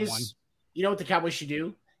Cowboys. One. You know what the Cowboys should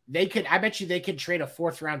do? I bet you they could trade a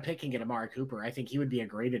 4th round pick and get Amari Cooper. I think he would be a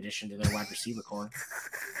great addition to their wide receiver core.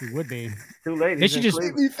 He would be. Too late. They should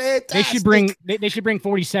be fantastic. They should bring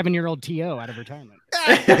 47-year-old T.O. out of retirement.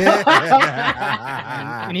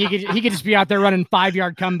 And he could just be out there running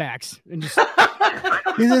 5-yard comebacks and just.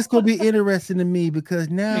 It's just gonna be interesting to me because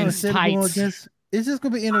now instead of going against, it's just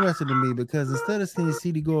gonna be interesting to me because instead of seeing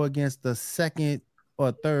CeeDee go against the second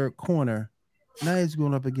or third corner, now he's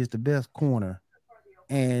going up against the best corner.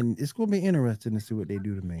 And it's going to be interesting to see what they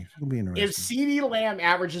do to me. It's going to be interesting. If CeeDee Lamb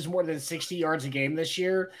averages more than 60 yards a game this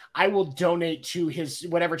year, I will donate to his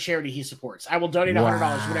whatever charity he supports. I will donate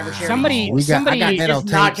 $100 whatever charity. Somebody is not going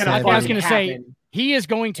to. I was going to say he is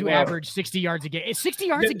going to average 60 yards a game. Is 60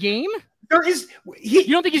 yards a game? There is. You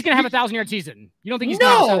don't think he's going to have a 1,000-yard season? You don't think he's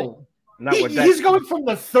he's going from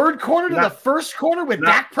the third corner to the first corner with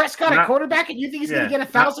Dak Prescott at quarterback, and you think he's going to get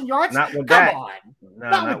 1,000 yards? Come on.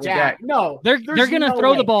 Not with Dak. No. They're going to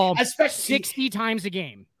throw the ball 60 times a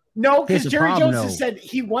game. No, because Jerry Jones has said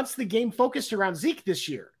he wants the game focused around Zeke this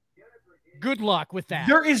year. Good luck with that.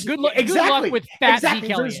 There is good luck with fat Zeke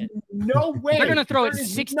Elliott. No way. They're going to throw it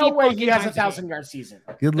 60 no way he has a 1,000-yard season.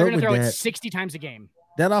 Good luck They're going to throw it 60 times a game.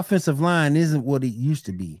 that offensive line isn't what it used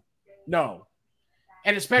to be. No.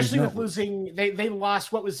 And especially with losing, they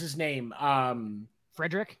lost, what was his name?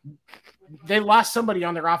 Frederick. They lost somebody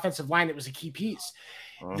on their offensive line that was a key piece.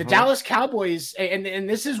 The Dallas Cowboys, and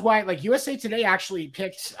this is why, like, USA Today actually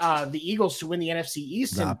picked the Eagles to win the NFC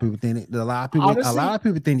East. A lot of people think a lot of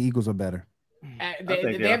people think the Eagles are better.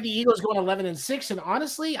 They have the Eagles going 11-6, and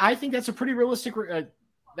honestly, I think that's a pretty realistic.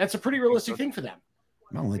 That's a pretty realistic thing for them.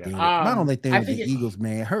 My only thing with the Eagles,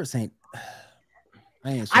 man, Hurts ain't.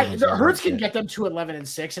 Hurts can get them to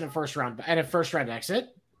 11-6 in a first round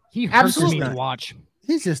exit. He hurts me to watch.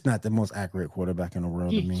 He's just not the most accurate quarterback in the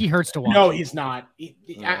world. He hurts to watch. No, he's not.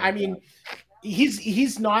 I mean,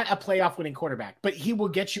 he's not a playoff winning quarterback, but he will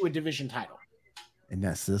get you a division title in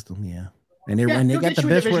that system. Yeah, and they got the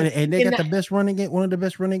best run, and they got the best running game, one of the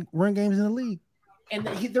best run games in the league. And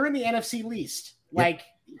they're in the NFC least. Like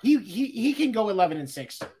he can go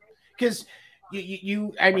 11-6 because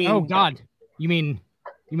you. I mean, oh God, you mean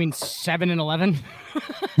 7-11?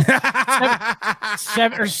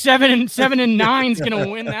 7-9 is gonna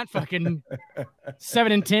win that fucking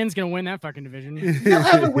 7-10 is gonna win that fucking division. They'll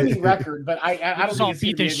have a winning record, but I don't think all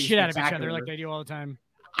beat the shit out of each other like they do all the time.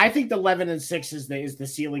 I think the 11-6 is the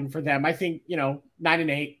ceiling for them. I think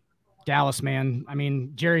 9-8. Dallas, man. I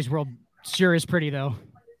mean, Jerry's World sure is pretty though.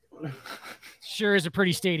 Sure is a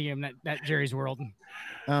pretty stadium that Jerry's World.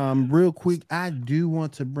 Real quick, I do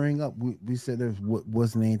want to bring up. We said there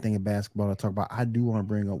wasn't anything in basketball to talk about. I do want to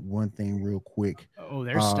bring up one thing real quick. Oh,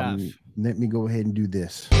 there's stuff. Let me go ahead and do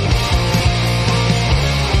this.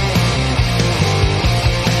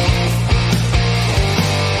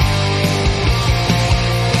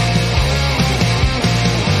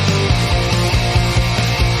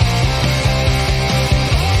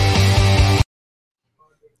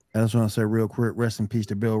 I just want to say real quick, rest in peace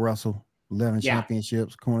to Bill Russell. 11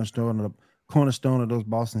 championships, cornerstone of those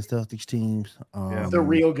Boston Celtics teams. The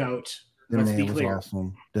real GOAT. The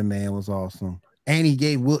man was awesome. And he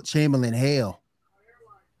gave Wilt Chamberlain hell.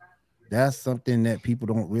 That's something that people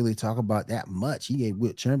don't really talk about that much. He gave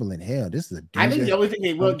Wilt Chamberlain hell. This is I think the only thing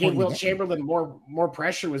they gave Wilt Chamberlain more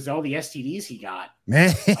pressure was all the STDs he got.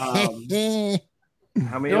 Man.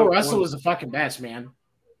 Bill Russell was the fucking best, man.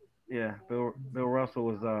 Yeah, Bill Russell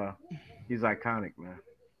was he's iconic, man.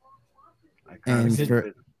 And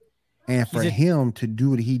for him to do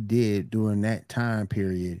what he did during that time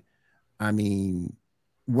period, I mean,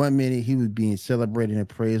 1 minute he was being celebrated and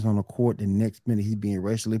praised on the court, the next minute he's being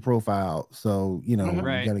racially profiled. So you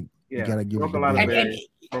gotta give broke a lot of barriers.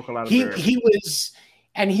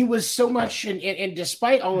 He was so much, and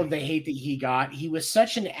despite all of the hate that he got, he was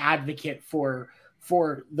such an advocate for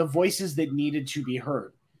the voices that needed to be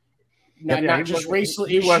heard. Not just racial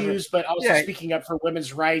issues, but also speaking up for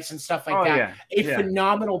women's rights and stuff like that. Yeah.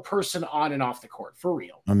 Phenomenal person on and off the court, for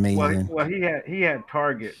real. Amazing. Well, he had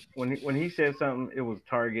Target. When he said something, it was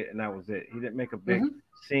Target, and that was it. He didn't make a big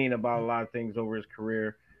scene about a lot of things over his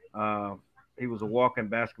career. He was a walking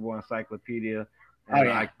basketball encyclopedia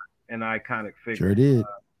and an iconic figure. Sure did.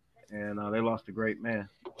 And they lost a great man.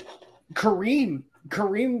 Kareem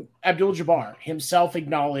Abdul-Jabbar himself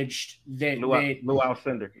acknowledged that Lou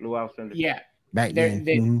Alcindor. Yeah, back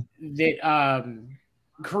then.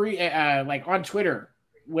 Kareem, like on Twitter,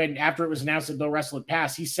 after it was announced that Bill Russell had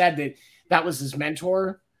passed, he said that was his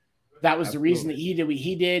mentor. That was the reason that he did what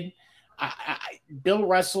he did. Bill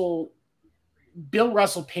Russell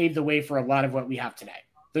paved the way for a lot of what we have today.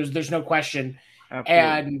 There's no question. Absolutely.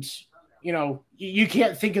 And you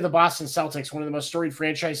can't think of the Boston Celtics, one of the most storied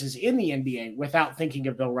franchises in the NBA, without thinking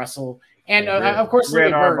of Bill Russell. And of course,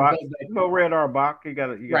 Red Auerbach. Red Auerbach. You got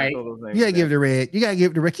to throw those names. You got to give it to Red. You got to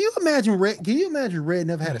give it to Red. Can you imagine Red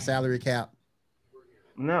never had a salary cap?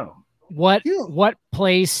 No. What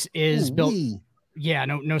place is built? Yeah,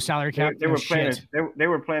 no salary cap. They were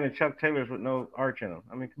playing in Chuck Taylors with no arch in them.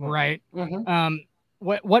 I mean, come on. Right. Mm-hmm.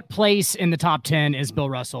 What place in the top 10 is Bill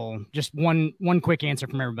Russell? Just one quick answer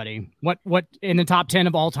from everybody. What in the top 10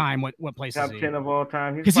 of all time? What place is he? Top 10 of all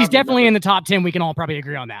time. Because he's definitely in the top 10. We can all probably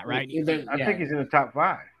agree on that, right? I think he's in the top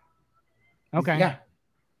 5. Okay. Yeah.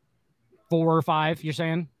 4 or 5. You're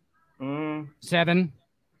saying? 7.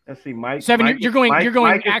 Let's see, Mike. 7. You're going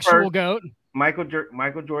actual first. GOAT. Michael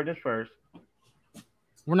Jordan's first.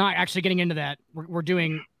 We're not actually getting into that. We're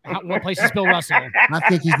doing what place is Bill Russell? I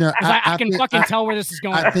think he's not. I can fucking tell where this is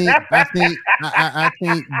going. I think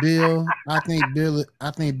Bill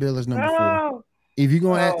is number 4. If you're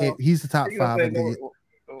going if he's the top 5,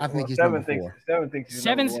 I think he's number 4.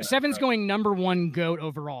 Seven's going number 1 GOAT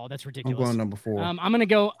overall. That's ridiculous. I'm going number 4. I'm gonna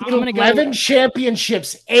go. 11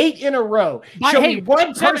 championships, 8 in a row. Show me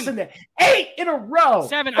one person that 8 in a row.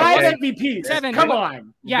 5 MVPs. 7. Come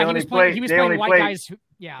on. Yeah, he was playing white guys. Who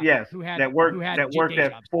worked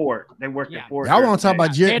at Ford. They worked at Ford. I want to talk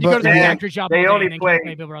about Jake. They had to go to the factory job. They only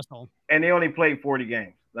played Bill Russell, and they only played 40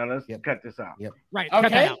 games. Now let's cut this out. Yep. Right. Okay.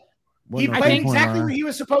 Cut that out. He played exactly where he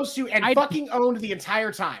was supposed to, and fucking owned the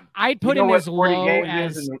entire time. I'd put him as low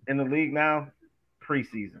as in the league now,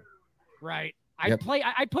 preseason. Right. I'd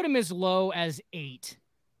put him as low as 8.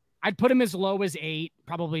 I'd put him as low as 8,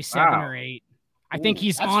 probably 7 or 8. I think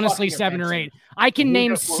he's honestly 7 or 8. I can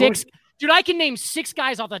name 6. Dude, I can name 6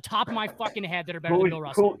 guys off the top of my fucking head that are better than Bill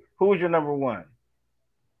Russell. Who's your number 1?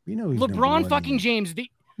 You know, LeBron fucking James.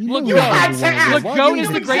 Look, Joe is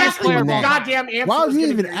the greatest player of all time. Goddamn answer. Why would you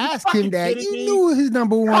even ask him that? You knew who his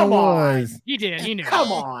number 1 was. He did. He knew.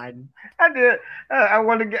 Come on. I did.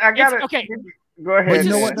 I got it. Okay. Go ahead. But you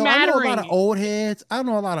know what? No, I know a lot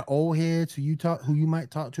of old heads. Who you might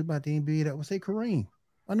talk to about the NBA that would say Kareem.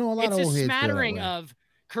 I know a lot of old heads. It's a smattering of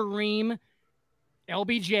Kareem,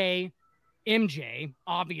 LBJ, MJ,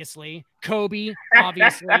 obviously, Kobe,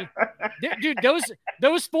 obviously. Dude,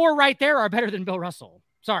 those 4 right there are better than Bill Russell.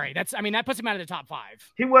 Sorry, that puts him out of the top 5.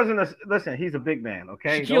 He wasn't he's a big man,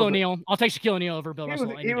 okay? Shaquille O'Neal. I'll take Shaquille O'Neal over Bill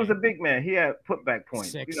Russell. He was a big man. He had putback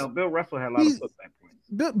points. 6. You know, Bill Russell had a lot of putback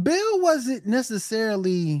points. Bill wasn't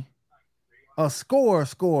necessarily a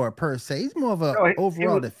scorer per se. He's more of an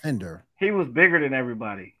overall defender. He was bigger than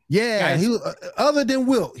everybody. Yeah, guys, he was, other than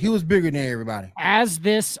Wilt, he was bigger than everybody. As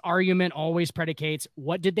this argument always predicates,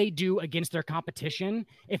 what did they do against their competition?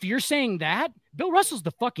 If you're saying that, Bill Russell's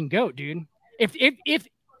the fucking GOAT, dude. If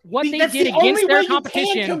what they did against their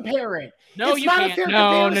competition, compare it. No, you can't.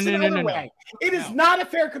 No. It is not a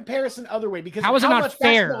fair comparison other way because how is it not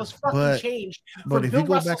fair? Has fucking changed from Bill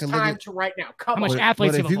Russell's time to right now. How much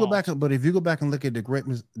athletes have evolved. But if you go back and look at the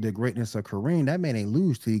greatness of Kareem, that man ain't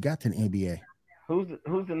lose till he got to the NBA.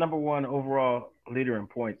 Who's the number 1 overall leader in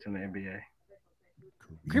points in the NBA?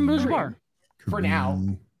 Kareem Abdul-Jabbar.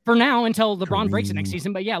 For now, until LeBron breaks it next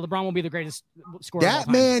season. But yeah, LeBron will be the greatest scorer. That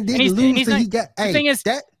man didn't lose till he got. The thing is,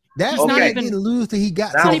 that didn't lose till he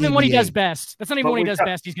got. That's not even what he does best. That's not even what he does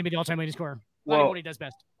best. He's gonna be the all-time leading scorer. Not even what he does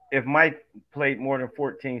best. If Mike played more than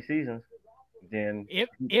 14 seasons, then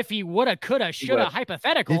if he woulda, coulda, shoulda,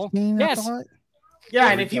 hypothetical, 15, yes. Yeah,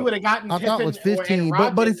 and if he would have gotten, I thought it was 15.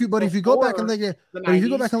 But if you go back and look at, the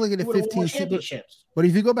 15, but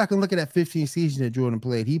if you go back and look at that 15 season that Jordan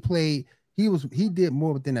played, he did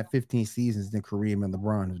more within that 15 seasons than Kareem and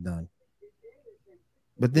LeBron have done.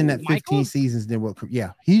 But then that 15 seasons than what?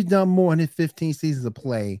 Yeah, he's done more in his 15 seasons of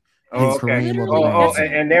play.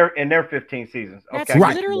 And their 15 seasons. Okay,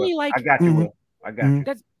 that's literally like I got you. I got you.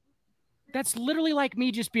 That's literally like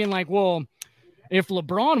me just being like, well, if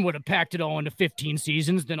LeBron would have packed it all into 15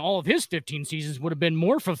 seasons, then all of his 15 seasons would have been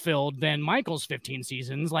more fulfilled than Michael's 15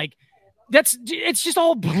 seasons. Like. It's just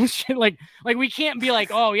all bullshit. Like we can't be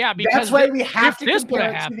like, oh yeah, because that's why we have to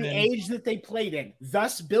compare it to the age that they played in.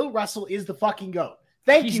 Thus, Bill Russell is the fucking GOAT.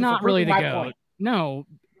 He's not really the GOAT. Point. No,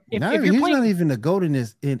 he's not even the GOAT in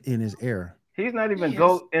his era. He's not even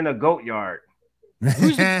GOAT in a GOAT yard.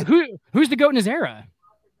 Who's the GOAT in his era?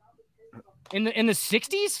 In the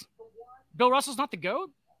 60s? Bill Russell's not the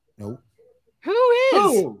GOAT? Nope. Who is?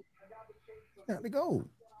 Who? Not the GOAT.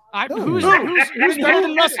 Who's better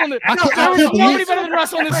than Russell? Nobody better than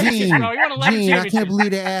Russell in the 60s. Gene, I can't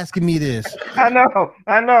believe they're asking me this. I know.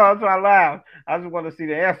 That's why I laughed. I just want to see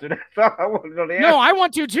the answer. That's all I want to know the answer. No, I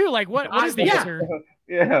want to too. Like, what is the answer?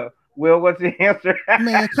 Yeah. Will, what's the answer?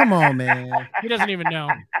 Man, come on, man. He doesn't even know.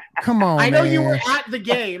 Come on, I know you were at the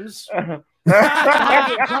games. With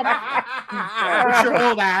your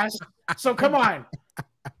old ass. So come on.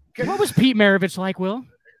 What was Pete Maravich like, Will?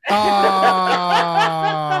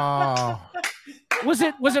 Was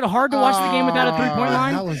it hard to watch the game without a 3-point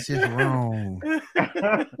line? That was just wrong.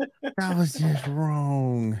 That was just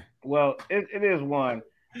wrong. Well, it is one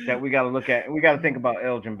that we got to look at. We got to think about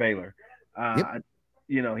Elgin Baylor.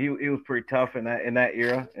 You know, he was pretty tough in that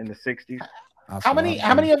era in the 60s. How many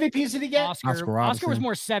MVPs did he get? Oscar was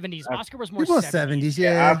more 70s. Oscar was more 70s.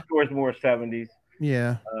 Yeah. Oscar was more 70s.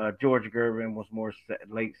 Yeah. George Gervin was more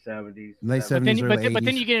late 70s. Late 70s. But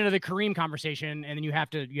then you get into the Kareem conversation, and then you have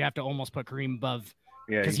to almost put Kareem above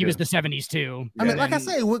because he was the 70s too. I mean, like I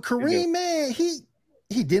say, with Kareem, man, he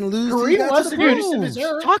didn't lose. Kareem was the greatest in his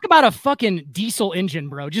era. Talk about a fucking diesel engine,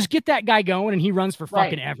 bro. Just get that guy going, and he runs for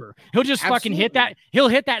fucking ever. He'll just fucking hit that. He'll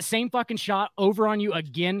hit that same fucking shot over on you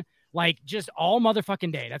again like just all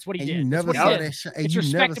motherfucking day. That's what he did. You never saw that shot. It's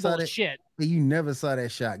respectable as shit. You never saw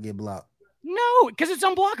that shot get blocked. No, because it's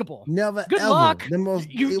unblockable. Never. Good ever. luck. It was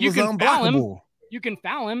can foul him. unblockable. You can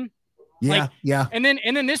foul him. Yeah, yeah. And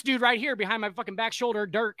then this dude right here behind my fucking back shoulder,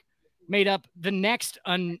 Dirk, made up the next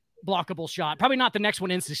unblockable shot. Probably not the next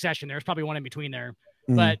one in succession. There's probably one in between there,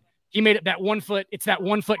 but he made it that 1 foot. It's that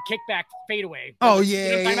 1 foot kickback fadeaway. Oh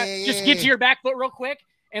yeah, yeah. Just get to your back foot real quick,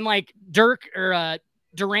 and like Dirk or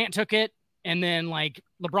Durant took it, and then like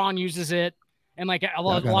LeBron uses it. And like a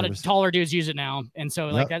lot of taller dudes use it now, and so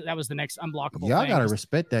like that was the next unblockable. Y'all gotta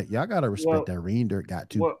respect that. Y'all gotta respect that ring Dirk got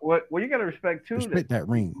too. Well, you gotta respect too. Respect that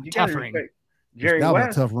ring. Tough ring. Jerry West. West.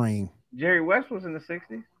 Was a tough ring. Jerry West was in the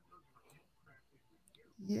 60s.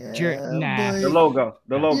 Yeah, the logo.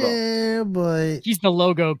 Yeah, but he's the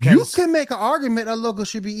logo. You can make an argument that logo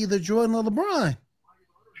should be either Jordan or LeBron.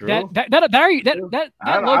 True. That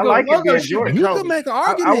logo should be You can make an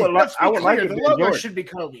argument. I would like it. The logo should be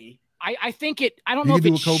Kobe. I think it. I don't know if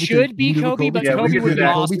it should be Kobe, but Kobe would be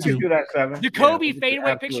awesome. The Kobe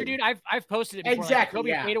fadeaway picture, dude. I've posted it before. Exactly.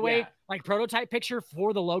 Kobe fadeaway, like prototype picture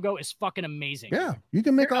for the logo is fucking amazing. Yeah, you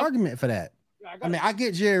can make an argument for that. I mean, I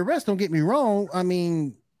get Jerry West. Don't get me wrong. I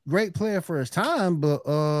mean, great player for his time, but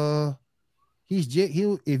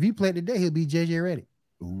if he played today, he'll be JJ Redick.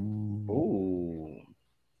 Ooh.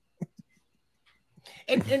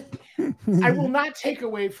 And I will not take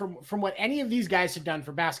away from what any of these guys have done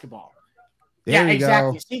for basketball. There you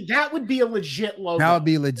exactly. Go. See, that would be a legit logo. That would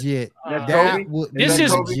be legit. This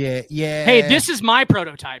is legit. Yeah. Hey, this is my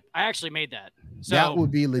prototype. I actually made that. So that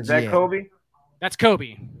would be legit. Is that Kobe? That's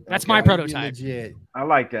Kobe. That's my prototype. Legit. I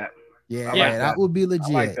like that. Yeah, that would be legit.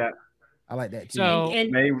 I like that. I like that too. So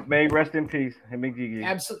and may rest in peace.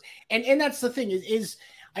 Absolutely. And that's the thing is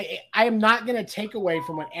I am not going to take away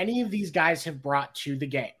from what any of these guys have brought to the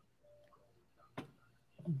game.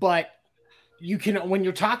 But you can, when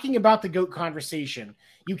you're talking about the GOAT conversation,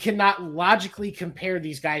 you cannot logically compare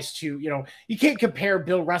these guys to, you can't compare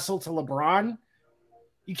Bill Russell to LeBron.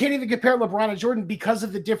 You can't even compare LeBron and Jordan because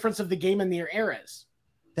of the difference of the game in their eras.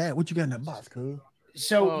 Dad, what you got in that box, cool?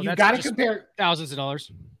 So you got to compare thousands of dollars.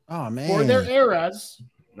 Oh man, for their eras.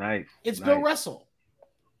 Nice. It's Bill Russell.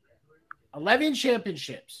 11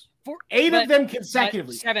 championships. 8 of them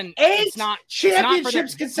consecutively. 7. 8 it's not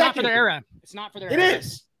championships consecutively. It's not for their era. It's not for their era. It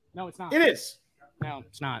is. No, it's not. It is. No,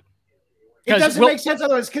 it's not. It doesn't make sense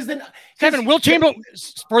otherwise. Because then, Kevin, Wilt Chamberlain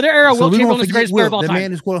for their era. Wilt Chamberlain is the greatest player of all time. The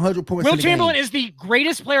man who scored 100 points. Wilt Chamberlain is the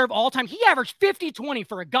greatest player of all time. He averaged 50-20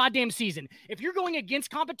 for a goddamn season. If you're going against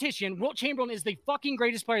competition, Wilt Chamberlain is the fucking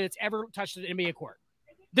greatest player that's ever touched the NBA court.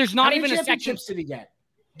 There's not even a second. Did he get?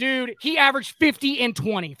 Dude, he averaged 50 and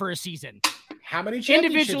 20 for a season. How many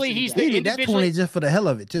championships? Individually, he's that 20 just for the hell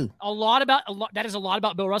of it too. That is a lot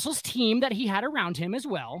about Bill Russell's team that he had around him as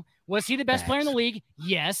well. Was he the best player in the league?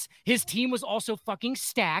 Yes. His team was also fucking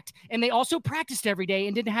stacked, and they also practiced every day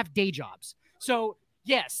and didn't have day jobs. So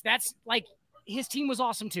yes, that's like his team was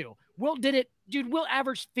awesome too. Wilt did it, dude. Wilt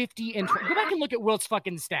averaged 50 and 20. Go back and look at Wilt's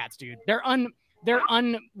fucking stats, dude. They're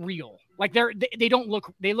unreal. Like they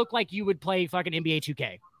look like you would play fucking NBA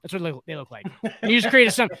 2K. That's what they look like. And you just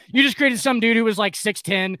created some dude who was like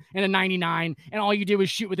 6'10" and a 99, and all you did was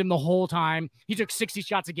shoot with him the whole time. He took 60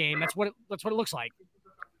 shots a game. That's what it looks like.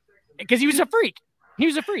 Because he was a freak.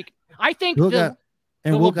 I think Wilt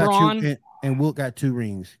got 2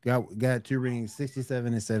 rings. Got 2 rings,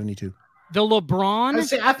 67 and 72. The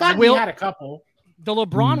LeBron. I thought he had a couple. The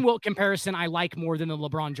LeBron Wilt comparison I like more than the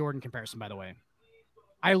LeBron Jordan comparison, by the way.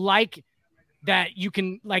 I like that you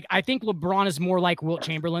can, like, I think LeBron is more like Wilt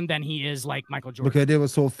Chamberlain than he is like Michael Jordan. Because they were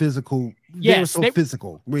so physical. Yes, they were so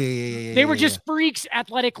physical. Yeah, they were just freaks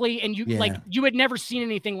athletically, and you had never seen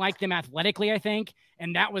anything like them athletically, I think.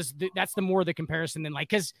 And that's the more the comparison than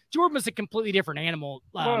because Jordan was a completely different animal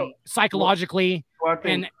psychologically.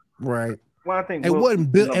 Right. Well, I think it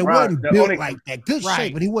wasn't built like that. Good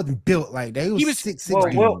shape, but he wasn't built like that. He was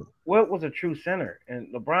 6'6". Wilt was a true center,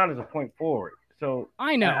 and LeBron is a point forward. So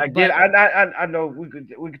I know. I know we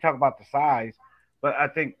could talk about the size, but I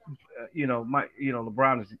think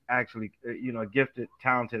LeBron is actually a gifted,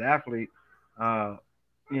 talented athlete.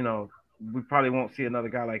 We probably won't see another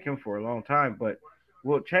guy like him for a long time. But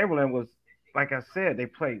Wilt Chamberlain was, like I said, they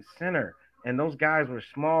played center, and those guys were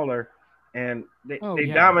smaller, and they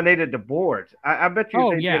dominated the boards. I bet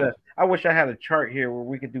you I wish I had a chart here where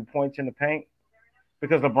we could do points in the paint.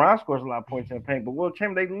 Because LeBron scores a lot of points in the paint, but Wilt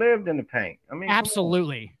Chamberlain, they lived in the paint. I mean,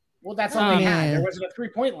 absolutely. Well, that's all they had. There wasn't a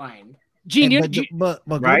 3-point line. But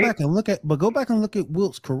go back and look at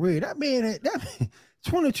Wilt's career. That man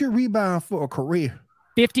 22 rebounds for a career.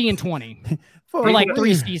 50-20 for like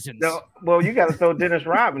 3 seasons. No, well, you got to throw Dennis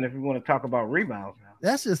Rodman if you want to talk about rebounds now.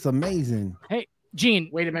 That's just amazing. Hey, Gene,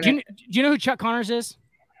 wait a minute. Do you know who Chuck Connors is?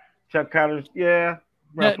 Chuck Connors, yeah.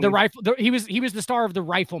 The rifle. He was the star of The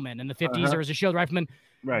Rifleman in the 50s. There was a show, The Rifleman.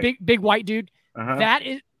 Right. Big white dude.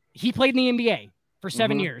 He played in the NBA for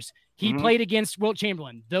 7 years. He played against Wilt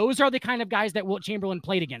Chamberlain. Those are the kind of guys that Wilt Chamberlain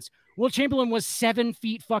played against. Wilt Chamberlain was 7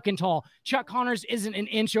 feet fucking tall. Chuck Connors isn't an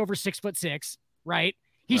inch over 6'6", right?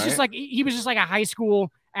 He was just like a high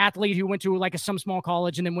school athlete who went to like some small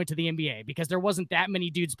college and then went to the NBA because there wasn't that many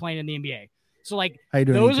dudes playing in the NBA. So like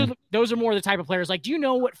those are more the type of players. Like, do you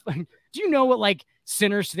know what like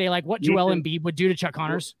centers today, like what Joel Embiid would do to Chuck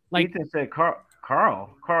Connors? Like Ethan said, Carl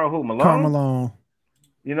who, Malone? Carl Malone.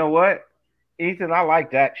 You know what, Ethan, I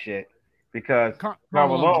like that shit because Carl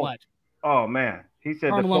Malone. What? Oh man, he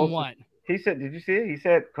said Carl Malone what? He said, did you see it? He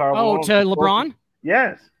said Carl Malone. Oh, to LeBron?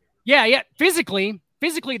 Yes. Yeah. Physically,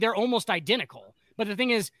 they're almost identical. But the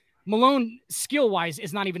thing is, Malone skill-wise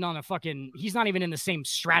is not even he's not even in the same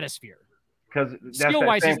stratosphere. Because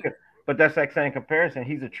skill-wise, but that's that same comparison.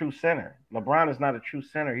 He's a true center. LeBron is not a true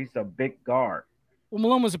center. He's a big guard. Well,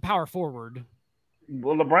 Malone was a power forward.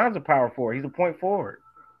 Well, LeBron's a power forward. He's a point forward.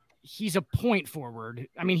 He's a point forward.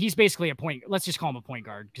 I mean, he's basically a point. Let's just call him a point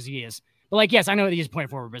guard because he is. But like, yes, I know that he's a point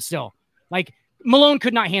forward, but still, like Malone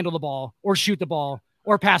could not handle the ball or shoot the ball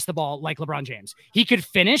or pass the ball like LeBron James. He could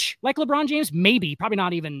finish like LeBron James, maybe, probably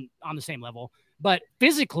not even on the same level. But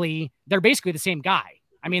physically, they're basically the same guy.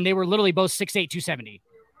 I mean, they were literally both 6'8", 270.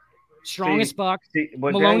 Strong as fuck.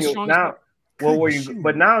 Malone's strong as fuck.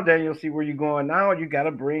 But now, Daniel, see where you're going now. You got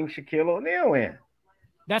to bring Shaquille O'Neal in.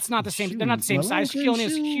 That's not the same. They're not the same size. Shaquille O'Neal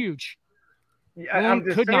is huge. I'm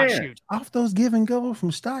just not shoot. Off those give and go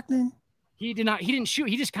from Stockton. He didn't shoot.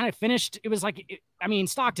 He just kind of finished. It was like,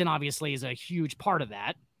 Stockton obviously is a huge part of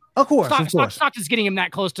that. Of course. Stockton's getting him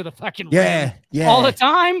that close to the fucking rim all the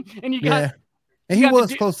time. And you got. And he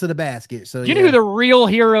was close to the basket. So you know who the real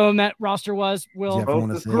hero in that roster was? Will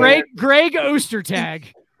Greg Ostertag.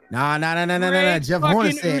 No. Jeff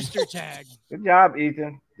Hornacek. Good job,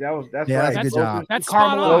 Ethan. That's right. Good job. That's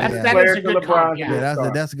spot on. That's a good comp.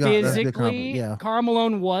 That's good. Physically, Karl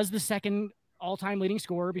Malone was the second all-time leading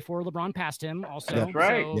scorer before LeBron passed him. Also, that's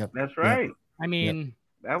right. That's right. I mean,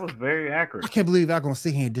 that was very accurate. I can't believe I'm gonna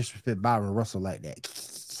sit here and disrespect Byron Russell like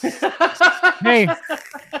that. Hey,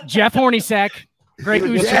 Jeff Hornacek. Great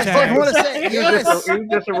Ostertag. He was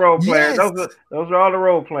just a role player. Those are all the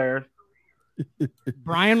role players.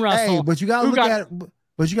 Brian Russell. Hey, but you gotta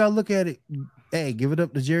look at it. Hey, give it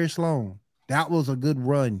up to Jerry Sloan. That was a good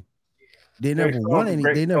run. They never won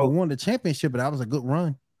the championship, but that was a good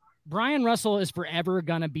run. Brian Russell is forever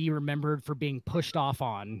gonna be remembered for being pushed off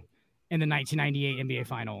on in the 1998 NBA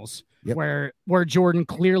Finals, where Jordan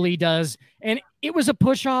clearly does, and it was a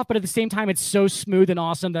push off, but at the same time, it's so smooth and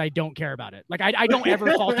awesome that I don't care about it. Like I don't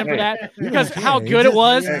ever fault him for that because how good it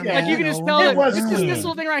was. Like you can just tell it was this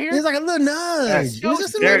little thing right here. It's like a little nudge. It was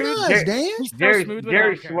just a little nudge, Dan.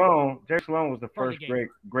 Jerry Sloan was the first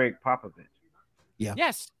Greg Popovich. Yeah.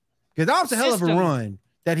 Yes. Because that was a hell of a run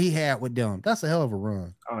that he had with them. That's a hell of a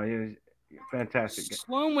run. Oh, yeah. Fantastic.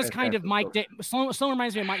 Sloan was kind of Sloan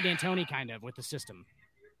reminds me of Mike D'Antoni kind of with the system.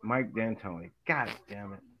 Mike D'Antoni. God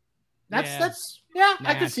damn it. That's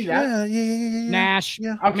I can see that. Yeah. Nash.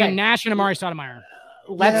 Yeah. Okay. I mean, Nash and Amari Stoudemire.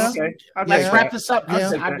 Let's wrap this up.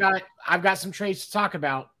 I've got some trades to talk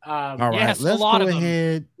about. All right. Yes, let's a lot go of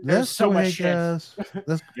ahead. Let's go ahead, guys.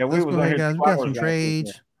 Let's go ahead, guys. We got some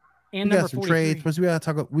trades. And we got some trades, but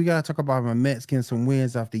we gotta talk about my Mets getting some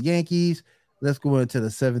wins off the Yankees. Let's go into the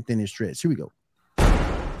 7th inning stretch. Here we go.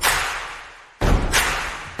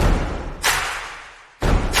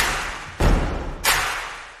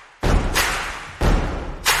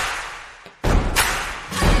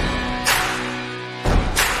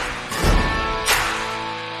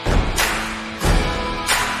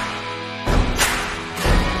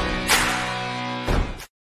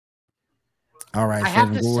 All right, I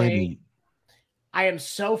have to say, I am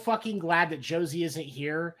so fucking glad that Josie isn't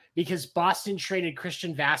here because Boston traded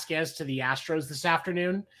Christian Vasquez to the Astros this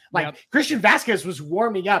afternoon. Christian Vasquez was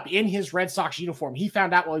warming up in his Red Sox uniform. He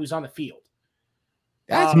found out while he was on the field.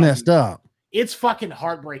 That's messed up. It's fucking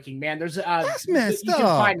heartbreaking, man. There's that's messed up. You can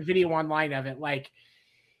find video online of it. Like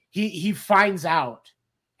he finds out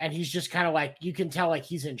and he's just kind of like, you can tell like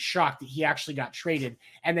he's in shock that he actually got traded,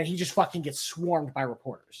 and then he just fucking gets swarmed by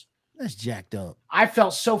reporters. That's jacked up. I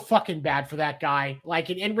felt so fucking bad for that guy. Like,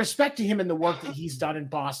 and respect to him and the work that he's done in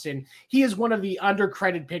Boston. He is one of the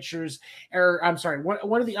undercredited pitchers, or I'm sorry,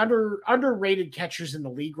 one of the underrated catchers in the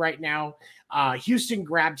league right now. Houston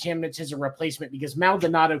grabbed him as a replacement because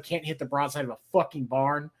Maldonado can't hit the broadside of a fucking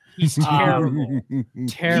barn. He's terrible.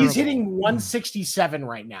 Terrible. He's hitting 167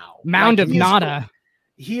 right now. Mound of nada.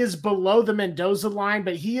 He is below the Mendoza line,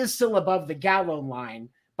 but he is still above the Gallo line.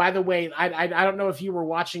 By the way, I don't know if you were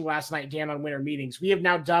watching last night, Dan, on Winter Meetings. We have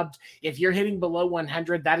now dubbed, if you're hitting below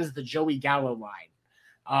 100, that is the Joey Gallo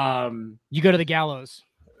line. You go to the Gallows.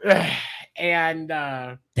 And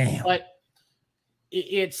damn. But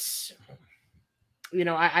it's, you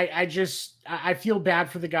know, I feel bad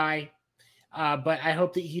for the guy, but I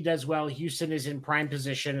hope that he does well. Houston is in prime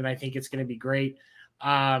position, and I think it's going to be great.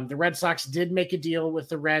 The Red Sox did make a deal with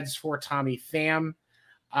the Reds for Tommy Pham.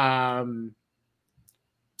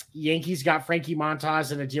 Yankees got Frankie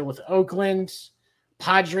Montas in a deal with Oakland.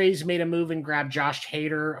 Padres made a move and grabbed Josh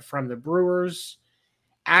Hader from the Brewers.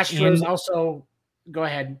 Astros also go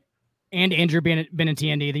ahead. And Andrew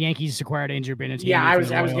Benintendi. The Yankees acquired Andrew Benintendi. Yeah, I was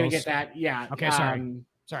going to get that. Yeah. Okay,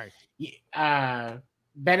 sorry.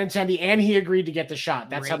 Benintendi, and he agreed to get the shot.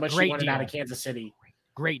 That's how much he wanted out of Kansas City.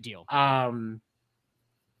 Great deal.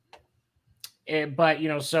 But, you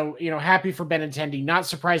know, so, you know, happy for Benintendi. Not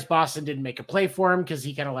surprised Boston didn't make a play for him because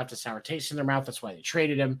he kind of left a sour taste in their mouth. That's why they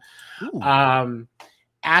traded him.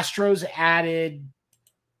 Astros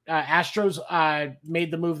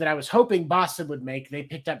made the move that I was hoping Boston would make. They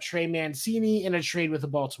picked up Trey Mancini in a trade with the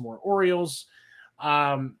Baltimore Orioles.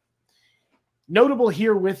 Notable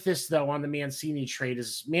here with this, though, on the Mancini trade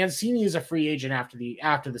is Mancini is a free agent after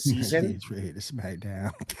the season. Trade is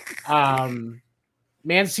SmackDown.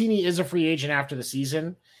 Mancini is a free agent after the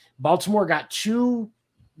season. Baltimore got two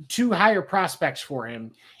higher prospects for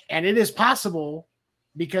him, and it is possible,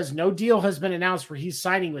 because no deal has been announced where he's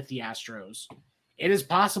signing with the Astros. It is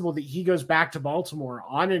possible that he goes back to Baltimore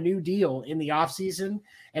on a new deal in the offseason,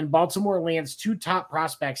 and Baltimore lands 2 top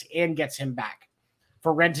prospects and gets him back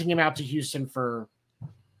for renting him out to Houston for,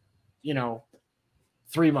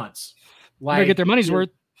 3 months. They get their money's worth.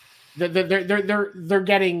 They're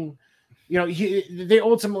getting. They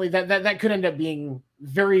ultimately that could end up being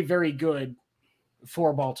very, very good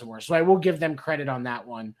for Baltimore. So I will give them credit on that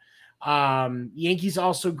one. Yankees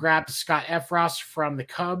also grabbed Scott Effross from the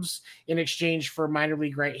Cubs in exchange for minor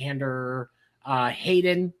league right-hander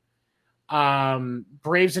Hayden.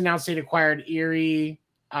 Braves announced they'd acquired Erie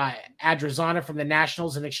Adrianza from the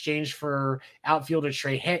Nationals in exchange for outfielder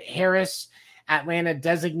Trey Harris. Atlanta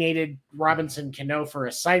designated Robinson Cano for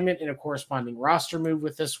assignment in a corresponding roster move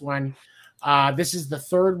with this one. This is the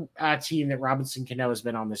third team that Robinson Cano has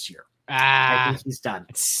been on this year. I think he's done.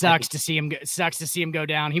 It sucks to see him go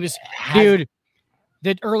down. He was, dude,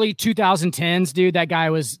 the early 2010s, dude. That guy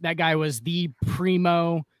was the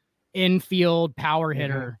primo infield power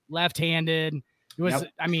hitter, left-handed. He was,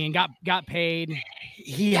 got paid.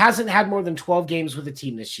 He hasn't had more than 12 games with the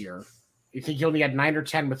team this year. I think he only had 9 or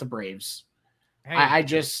 10 with the Braves. Hey. I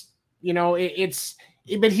just, but he's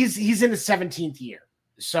in his 17th year.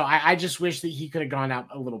 So I just wish that he could have gone out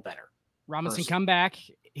a little better. Robinson come back.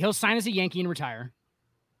 He'll sign as a Yankee and retire.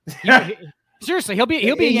 Seriously, he'll be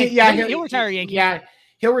a Yankee. Yeah, he'll retire a Yankee. Yeah,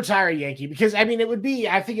 he'll retire a Yankee because I think it would be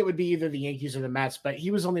either the Yankees or the Mets. But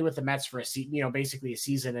he was only with the Mets for basically a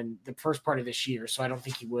season and the first part of this year. So I don't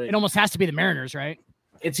think he would. It almost has to be the Mariners, right?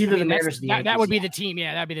 It's either the Mariners or the Yankees. That would be the team.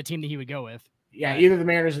 Yeah, that'd be the team that he would go with. Yeah, either the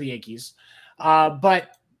Mariners or the Yankees.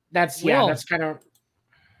 But that's kind of.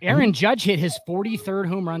 Aaron Judge hit his 43rd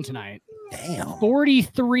home run tonight. Damn.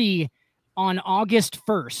 43 on August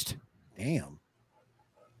 1st. Damn.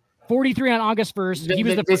 43 on August 1st. He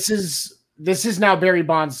was this is now Barry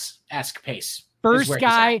Bonds-esque pace. First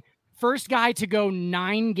guy to go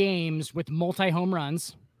 9 games with multi-home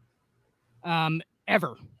runs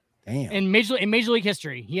ever. Damn. In Major League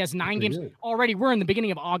history. He has 9 games good. Already. We're in the beginning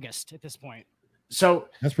of August at this point. So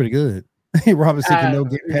that's pretty good. Robinson can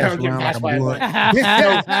get passed around like a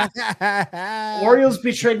blood. Orioles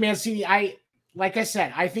betrayed Mancini. I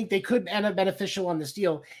think they could end up beneficial on this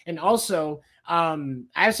deal. And also, I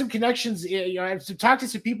have some connections. I've talked to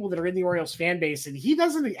some people that are in the Orioles fan base, and he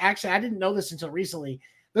doesn't actually. I didn't know this until recently.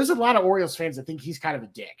 There's a lot of Orioles fans that think he's kind of a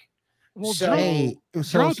dick. Well,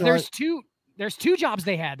 Drunk, there's two jobs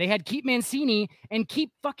they had. They had keep Mancini and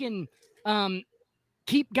keep goddamn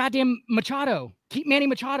Machado. Keep Manny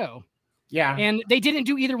Machado. Yeah. And they didn't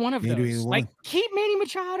do either one of those. Keep Manny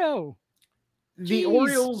Machado. The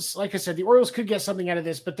Orioles, like I said, the Orioles could get something out of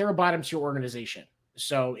this, but they're a bottom tier organization.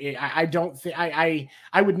 So I don't think I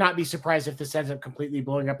would not be surprised if this ends up completely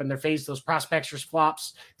blowing up in their face. Those prospects are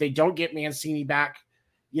flops. They don't get Mancini back.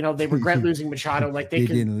 You know, they regret losing Machado. Like they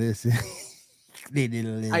didn't listen. They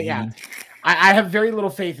didn't listen. I have very little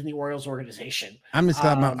faith in the Orioles organization. I'm just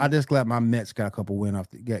glad I'm just glad my Mets got a couple win off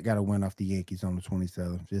got a win off the Yankees on the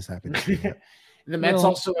 27th. Just happy to see that. The Mets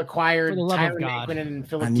also acquired Tyler Naquin and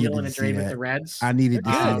Philip Thiel in a trade with the Reds. I needed to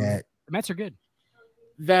see that. The Mets are good.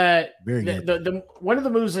 The one of the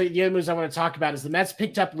other moves I want to talk about is the Mets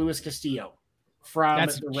picked up Luis Castillo from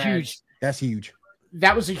the Reds. Huge. That's huge.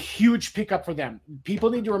 That was a huge pickup for them. People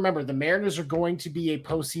need to remember the Mariners are going to be a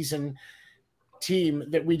postseason team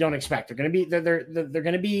that we don't expect. They're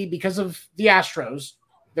going to be because of the Astros.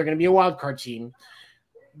 They're going to be a wild card team,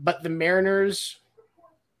 but the Mariners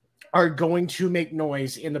are going to make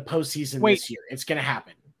noise in the postseason this year. It's going to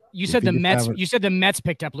happen. You said the Mets. You said the Mets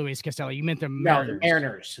picked up Luis Castillo. You meant the Mariners.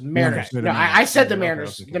 No, the Mariners. Okay. No, I said the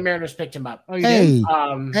Mariners. Okay. The Mariners picked him up. Oh, you did?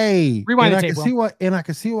 Hey, rewind the tape. I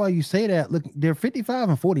can see why you say that. Look, they're 55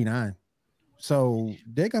 and 49, so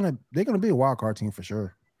they're gonna be a wild card team for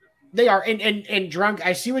sure. They are. And Drunk,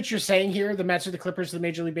 I see what you're saying here. The Mets are the Clippers of the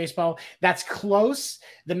Major League Baseball. That's close.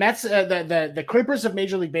 The Mets, the Clippers of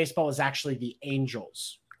Major League Baseball is actually the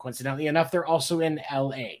Angels. Coincidentally enough, they're also in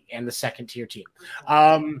LA and the second tier team.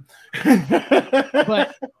 But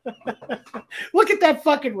look at that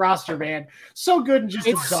fucking roster, man. So good and just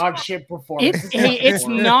a dog shit performance. It's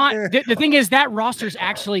not. The thing is that roster's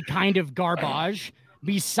actually kind of garbage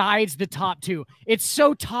besides the top two. It's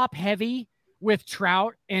so top heavy with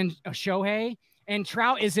Trout and Shohei, and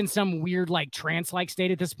Trout is in some weird like trance-like state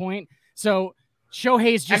at this point. So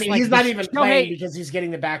Shohei's just he's not even playing because he's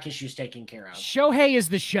getting the back issues taken care of. Shohei is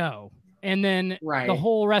the show. And then the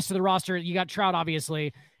whole rest of the roster, you got Trout,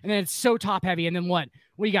 obviously. And then it's so top heavy. And then what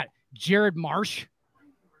do you got? Jared Marsh,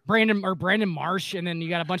 Brandon Marsh. And then you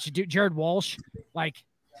got a bunch of Jared Walsh. Like,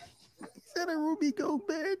 is that a Ruby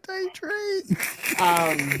Gobert type trade?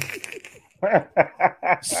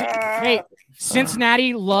 Hey,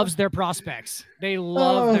 Cincinnati loves their prospects. They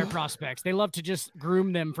love their prospects. They love to just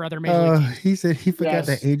groom them for other major league teams. He said he forgot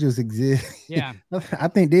that Angels exist. Yeah. I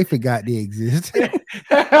think they forgot they exist.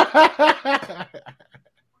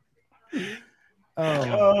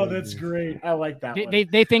 That's great. I like that one.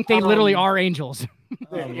 They think they literally are angels.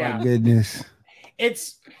 My goodness.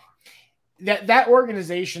 It's that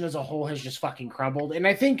organization as a whole has just fucking crumbled. And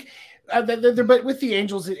I think but with the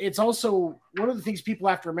Angels, it's also one of the things people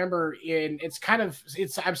have to remember. It's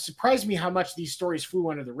surprised me how much these stories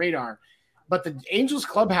flew under the radar. But the Angels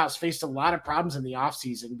clubhouse faced a lot of problems in the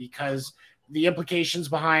offseason because the implications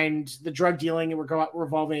behind the drug dealing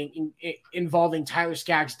involving Tyler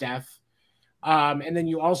Skaggs' death. And then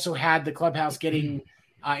you also had the clubhouse getting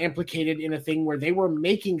implicated in a thing where they were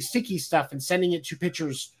making sticky stuff and sending it to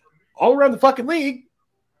pitchers all around the fucking league.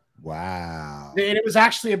 Wow. And it was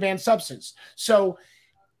actually a banned substance. So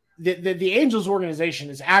the Angels organization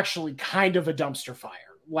is actually kind of a dumpster fire.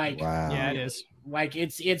 Like, wow. Yeah, it is. Like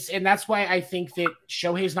it's, and that's why I think that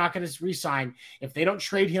Shohei's not going to resign. If they don't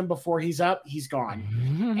trade him before he's up, he's gone.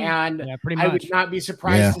 And I would not be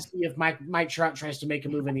surprised to see if Mike Trout tries to make a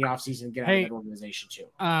move in the offseason and get out of that organization too.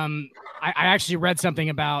 I actually read something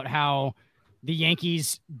about how the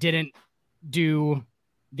Yankees didn't do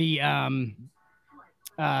the, what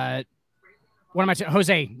am I saying?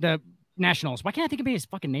 Jose, the Nationals. Why can't I think of his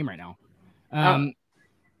fucking name right now?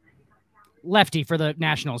 Lefty for the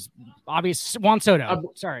Nationals. Obvious Juan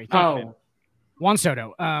Soto. Sorry. Juan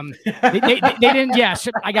Soto. They didn't. Yeah,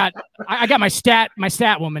 I got my stat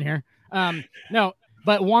woman here. No,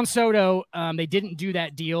 but Juan Soto. They didn't do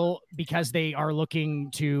that deal because they are looking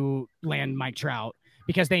to land Mike Trout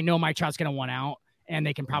because they know Mike Trout's going to want out and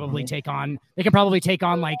they can probably take on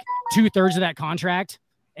like 2/3 of that contract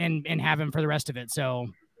and have him for the rest of it. So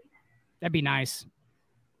that'd be nice.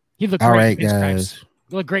 He'd look great in pinstripes.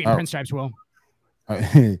 Look great in pinstripes, Will.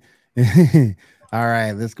 All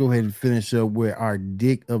right, let's go ahead and finish up with our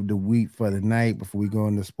dick of the week for the night before we go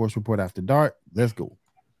into Sports Report After Dark. Let's go.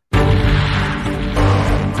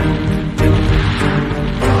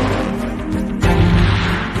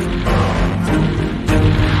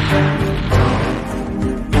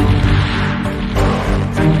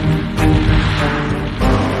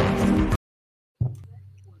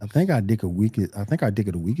 I think our dick of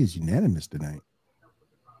the week is unanimous tonight.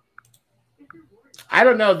 I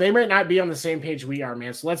don't know. They might not be on the same page we are,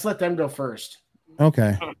 man. So let's let them go first.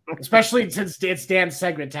 Okay. Especially since it's Dan's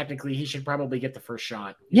segment, technically, he should probably get the first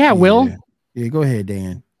shot. Yeah, Will. Yeah, go ahead,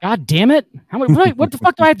 Dan. God damn it! What the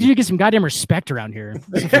fuck do I have to do to get some goddamn respect around here?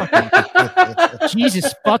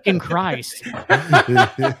 Jesus fucking Christ!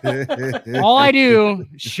 All I do,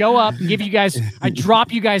 show up and give you guys. I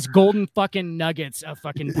drop you guys golden fucking nuggets of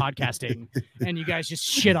fucking podcasting, and you guys just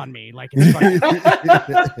shit on me like it's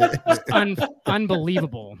fucking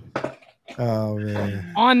unbelievable. Oh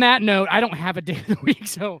man. On that note, I don't have a day of the week,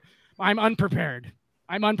 so I'm unprepared.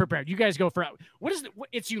 You guys go for what is it?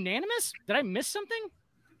 It's unanimous? Did I miss something?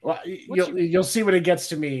 Well, you'll see when it gets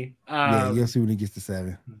to me. Yeah, you'll see when it gets to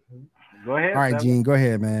 7. Go ahead. All right, 7. Gene, go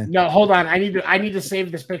ahead, man. No, hold on. I need to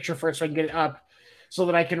save this picture first so I can get it up so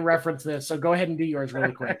that I can reference this. So go ahead and do yours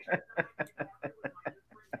really quick.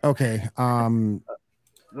 Okay. Go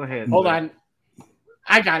ahead. Hold on.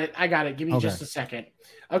 I got it. Give me just a second.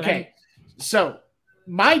 Okay. So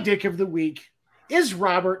my dick of the week is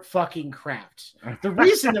Robert fucking Kraft. The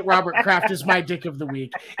reason that Robert Kraft is my dick of the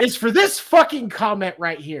week is for this fucking comment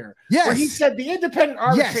right here. Yes. Where he said the independent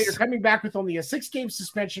arbitrator coming back with only a 6-game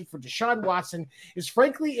suspension for Deshaun Watson is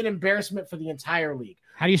frankly an embarrassment for the entire league.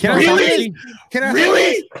 How do you spell hypocrisy?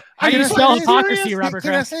 Really? How do you spell hypocrisy, Robert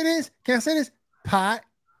Can Kraft? Can I say this? Pot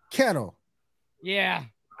kettle. Yeah.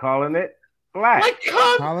 Calling it black. Like,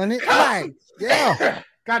 Calling it black. Yeah.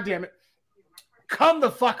 God damn it. Come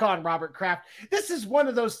the fuck on, Robert Kraft. This is one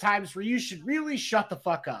of those times where you should really shut the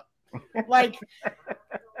fuck up. Like,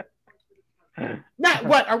 Matt,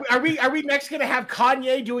 what are we next going to have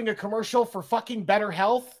Kanye doing a commercial for fucking Better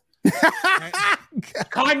Health?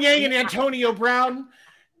 Kanye and Antonio Brown.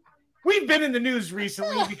 We've been in the news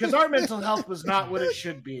recently because our mental health was not what it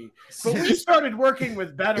should be. But we started working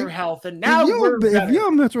with Better Health, and now if your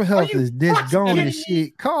mental health is this fucking gone kidding and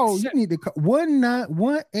shit, you need to call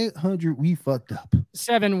 1-800 we fucked up.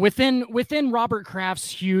 7 within Robert Kraft's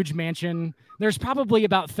huge mansion. There's probably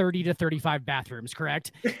about 30 to 35 bathrooms,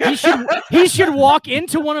 correct? He should walk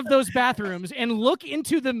into one of those bathrooms and look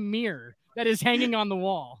into the mirror that is hanging on the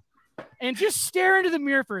wall. And just stare into the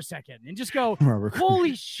mirror for a second and just go,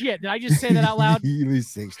 holy shit. Did I just say that out loud?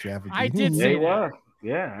 Sex trafficking. I did say that.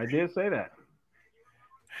 Yeah, I did say that.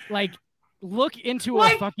 Like, look into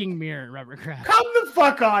a fucking mirror, Robert Kraft. Come the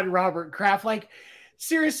fuck on, Robert Kraft. Like,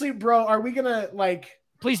 seriously, bro, are we going to, like...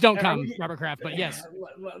 Please don't come, Robert Kraft, but yes.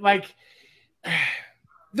 Like,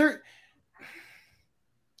 there...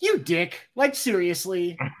 You dick. Like,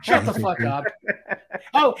 seriously. Shut the fuck up.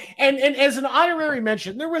 Oh, and as an honorary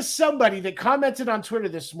mention, there was somebody that commented on Twitter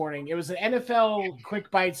this morning. It was an NFL Quick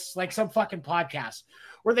Bites, like some fucking podcast,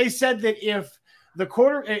 where they said that if the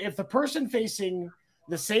person facing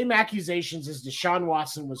the same accusations as Deshaun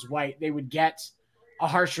Watson was white, they would get a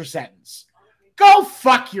harsher sentence. Go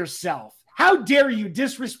fuck yourself. How dare you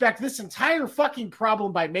disrespect this entire fucking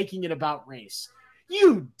problem by making it about race?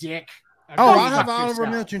 You dick. Oh, I have an honorable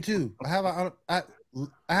mention too. I have an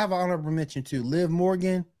honorable mention too. Liv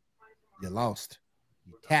Morgan, you lost.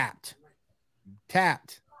 You tapped.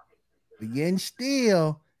 But yet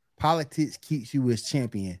still, politics keeps you as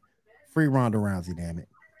champion. Free Ronda Rousey, damn it.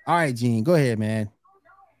 All right, Gene, go ahead, man.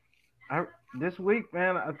 This week,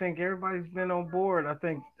 man, I think everybody's been on board. I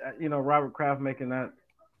think, Robert Kraft making that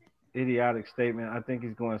idiotic statement. I think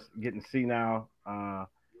he's getting senile.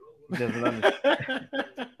 He doesn't understand.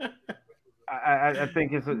 I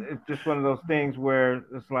think it's just one of those things where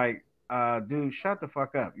it's like, dude, shut the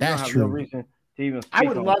fuck up. You don't have no reason to even speak. I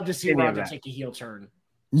would love to see Ronda take a heel turn.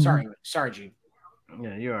 Sorry, Gene.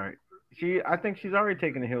 Yeah, you're all right. I think she's already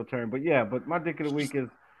taken a heel turn, but my dick of the week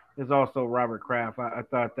is also Robert Kraft. I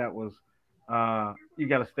thought that was you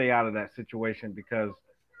got to stay out of that situation because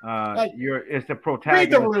it's a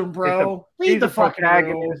protagonist. Read the room, bro. Read the fucking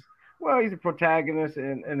room. Well, he's a protagonist,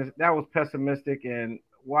 and that was pessimistic. And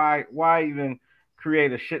why even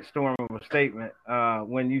create a shitstorm of a statement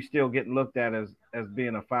when you still get looked at as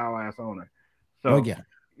being a foul ass owner? So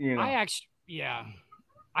I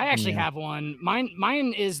actually have one.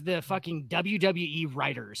 Mine is the fucking WWE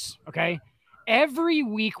writers. Okay, every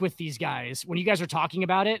week with these guys, when you guys are talking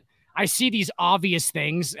about it, I see these obvious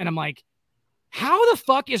things, and I'm like, how the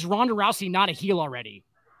fuck is Ronda Rousey not a heel already?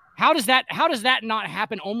 How does that not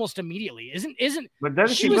happen almost immediately? But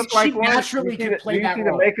doesn't she look like one? Naturally can play that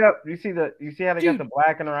role. The makeup? You see how they got the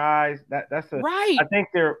black in her eyes? That's right. I think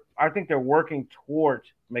they're working towards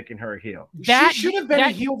making her a heel. She should have been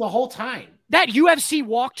a heel the whole time. That UFC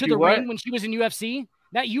walk to the ring when she was in UFC,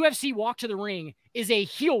 that UFC walk to the ring is a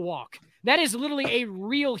heel walk. That is literally a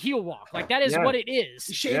real heel walk. Like that is what it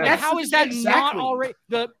is. How is that not already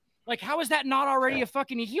how is that not already a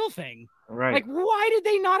fucking heel thing? Right. Like, why did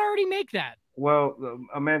they not already make that? Well,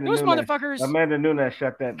 Those motherfuckers. Amanda Nunes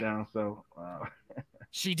shut that down. So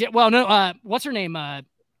she did. Well, no. What's her name?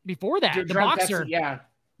 Before that, the boxer.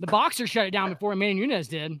 The boxer shut it down before Amanda Nunes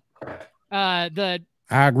did. I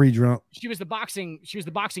agree, Drunk. She was the boxing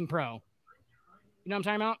pro. You know what I'm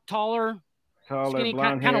talking about? Taller, skinny,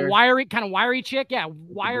 blonde kind of wiry chick. Yeah,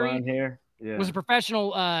 wiry. Blonde hair. Yeah. Was a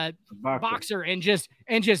professional boxer and just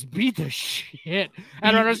beat the shit.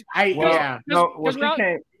 I don't know.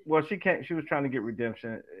 She can't. She was trying to get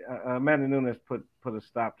redemption. Amanda Nunes put a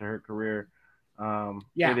stop to her career.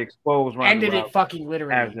 It exposed Ronda ended Rousey it fucking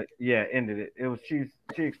literally. Ended it. It was she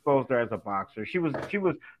exposed her as a boxer. She was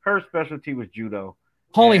her specialty was judo.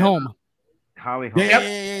 Holly Holm.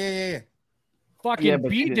 Yeah. Fucking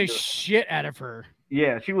beat the shit out of her.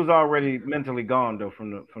 Yeah, she was already mentally gone though from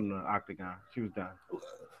the octagon. She was done.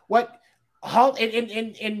 What?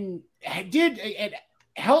 And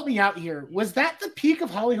help me out here. Was that the peak of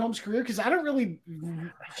Holly Holm's career? Because I don't really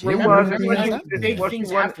remember big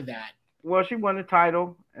things after that. Well, she won the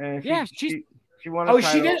title, and she won.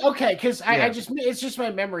 She did. Okay, because I just it's just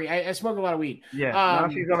my memory. I smoke a lot of weed. Yeah, now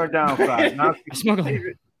she's on her downside.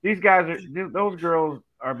 These guys those girls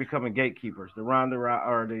are becoming gatekeepers. The Ronda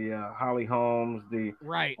or the Holly Holmes, the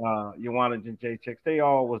Joanna Jędrzejczyk.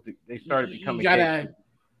 They started becoming.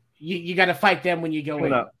 You gotta fight them when you go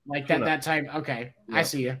in like that time. Okay, yep. I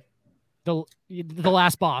see you. The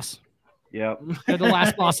last boss. Yep. They're the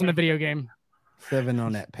last boss in the video game. 7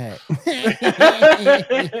 on that pack.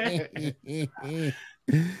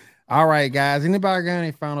 All right, guys. Anybody got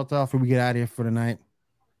any final thoughts before we get out of here for the night?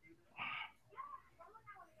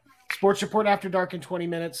 Sports Report After Dark in 20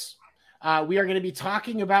 minutes. We are going to be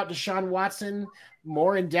talking about Deshaun Watson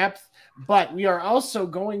more in depth, but we are also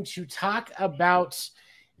going to talk about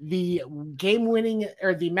the game-winning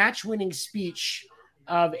or the match-winning speech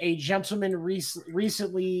of a gentleman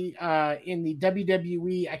recently in the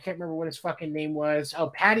WWE. I can't remember what his fucking name was. Oh,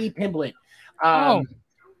 Paddy Pimblett. Not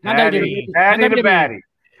WWE. Paddy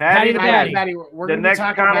the Baddy. We're going to be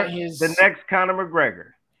talking about the next Conor McGregor.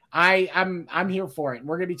 I'm here for it.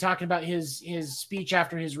 We're going to be talking about his speech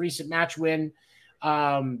after his recent match win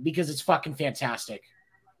because it's fucking fantastic.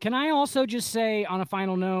 Can I also just say on a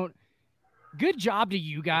final note, good job to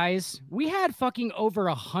you guys. We had fucking over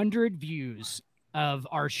 100 views of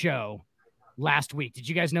our show last week. Did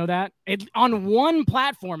you guys know that? It on one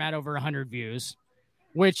platform had over 100 views,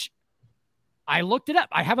 which I looked it up.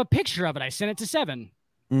 I have a picture of it. I sent it to 7.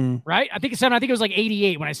 Right? I think it's 7. I think it was like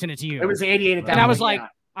 88 when I sent it to you. It was 88 at that point.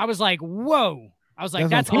 I was like, whoa. I was like,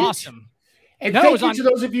 that's awesome. And thank you to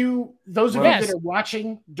those of you that are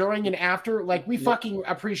watching during and after. Like, we fucking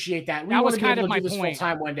appreciate that. We want to be able to do this full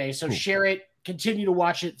time one day. So share it. Continue to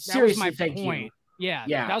watch it. Seriously, thank you. Yeah.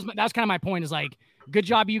 That was kind of my point is like, good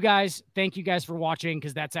job, you guys. Thank you guys for watching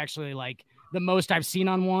because that's actually like the most I've seen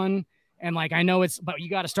on one. And like, I know but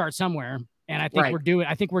you got to start somewhere. And I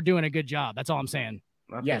think we're doing a good job. That's all I'm saying.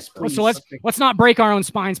 Yes, please. So let's not break our own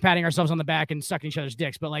spines, patting ourselves on the back and sucking each other's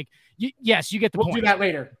dicks. But like, yes, you get the point.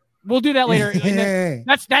 We'll do that later.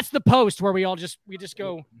 That's the post where we just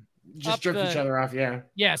go, just jerk each other off. Yeah.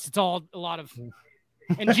 Yes, it's all a lot of.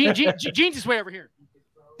 And Gene's is way over here.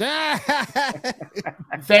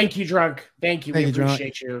 Thank you, Drunk. Thank you. We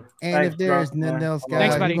appreciate you. And thanks, if there's nothing else,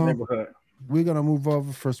 guys, we're gonna move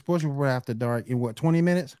over for Sports Report After Dark in 20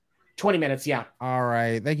 minutes? 20 minutes, yeah. All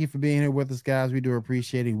right. Thank you for being here with us, guys. We do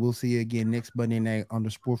appreciate it. We'll see you again next Monday night on the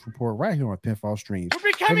Sports Report right here on Pinfall Streams.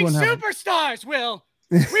 We're becoming superstars, Will.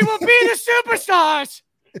 We will be the superstars.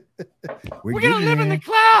 We're going to live in the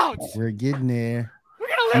clouds. We're getting there. We're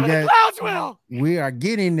going to live in the clouds, Will. We are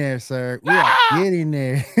getting there, sir. We are getting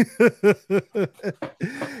there.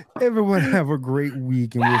 Everyone have a great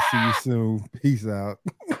week, and we'll see you soon. Peace out.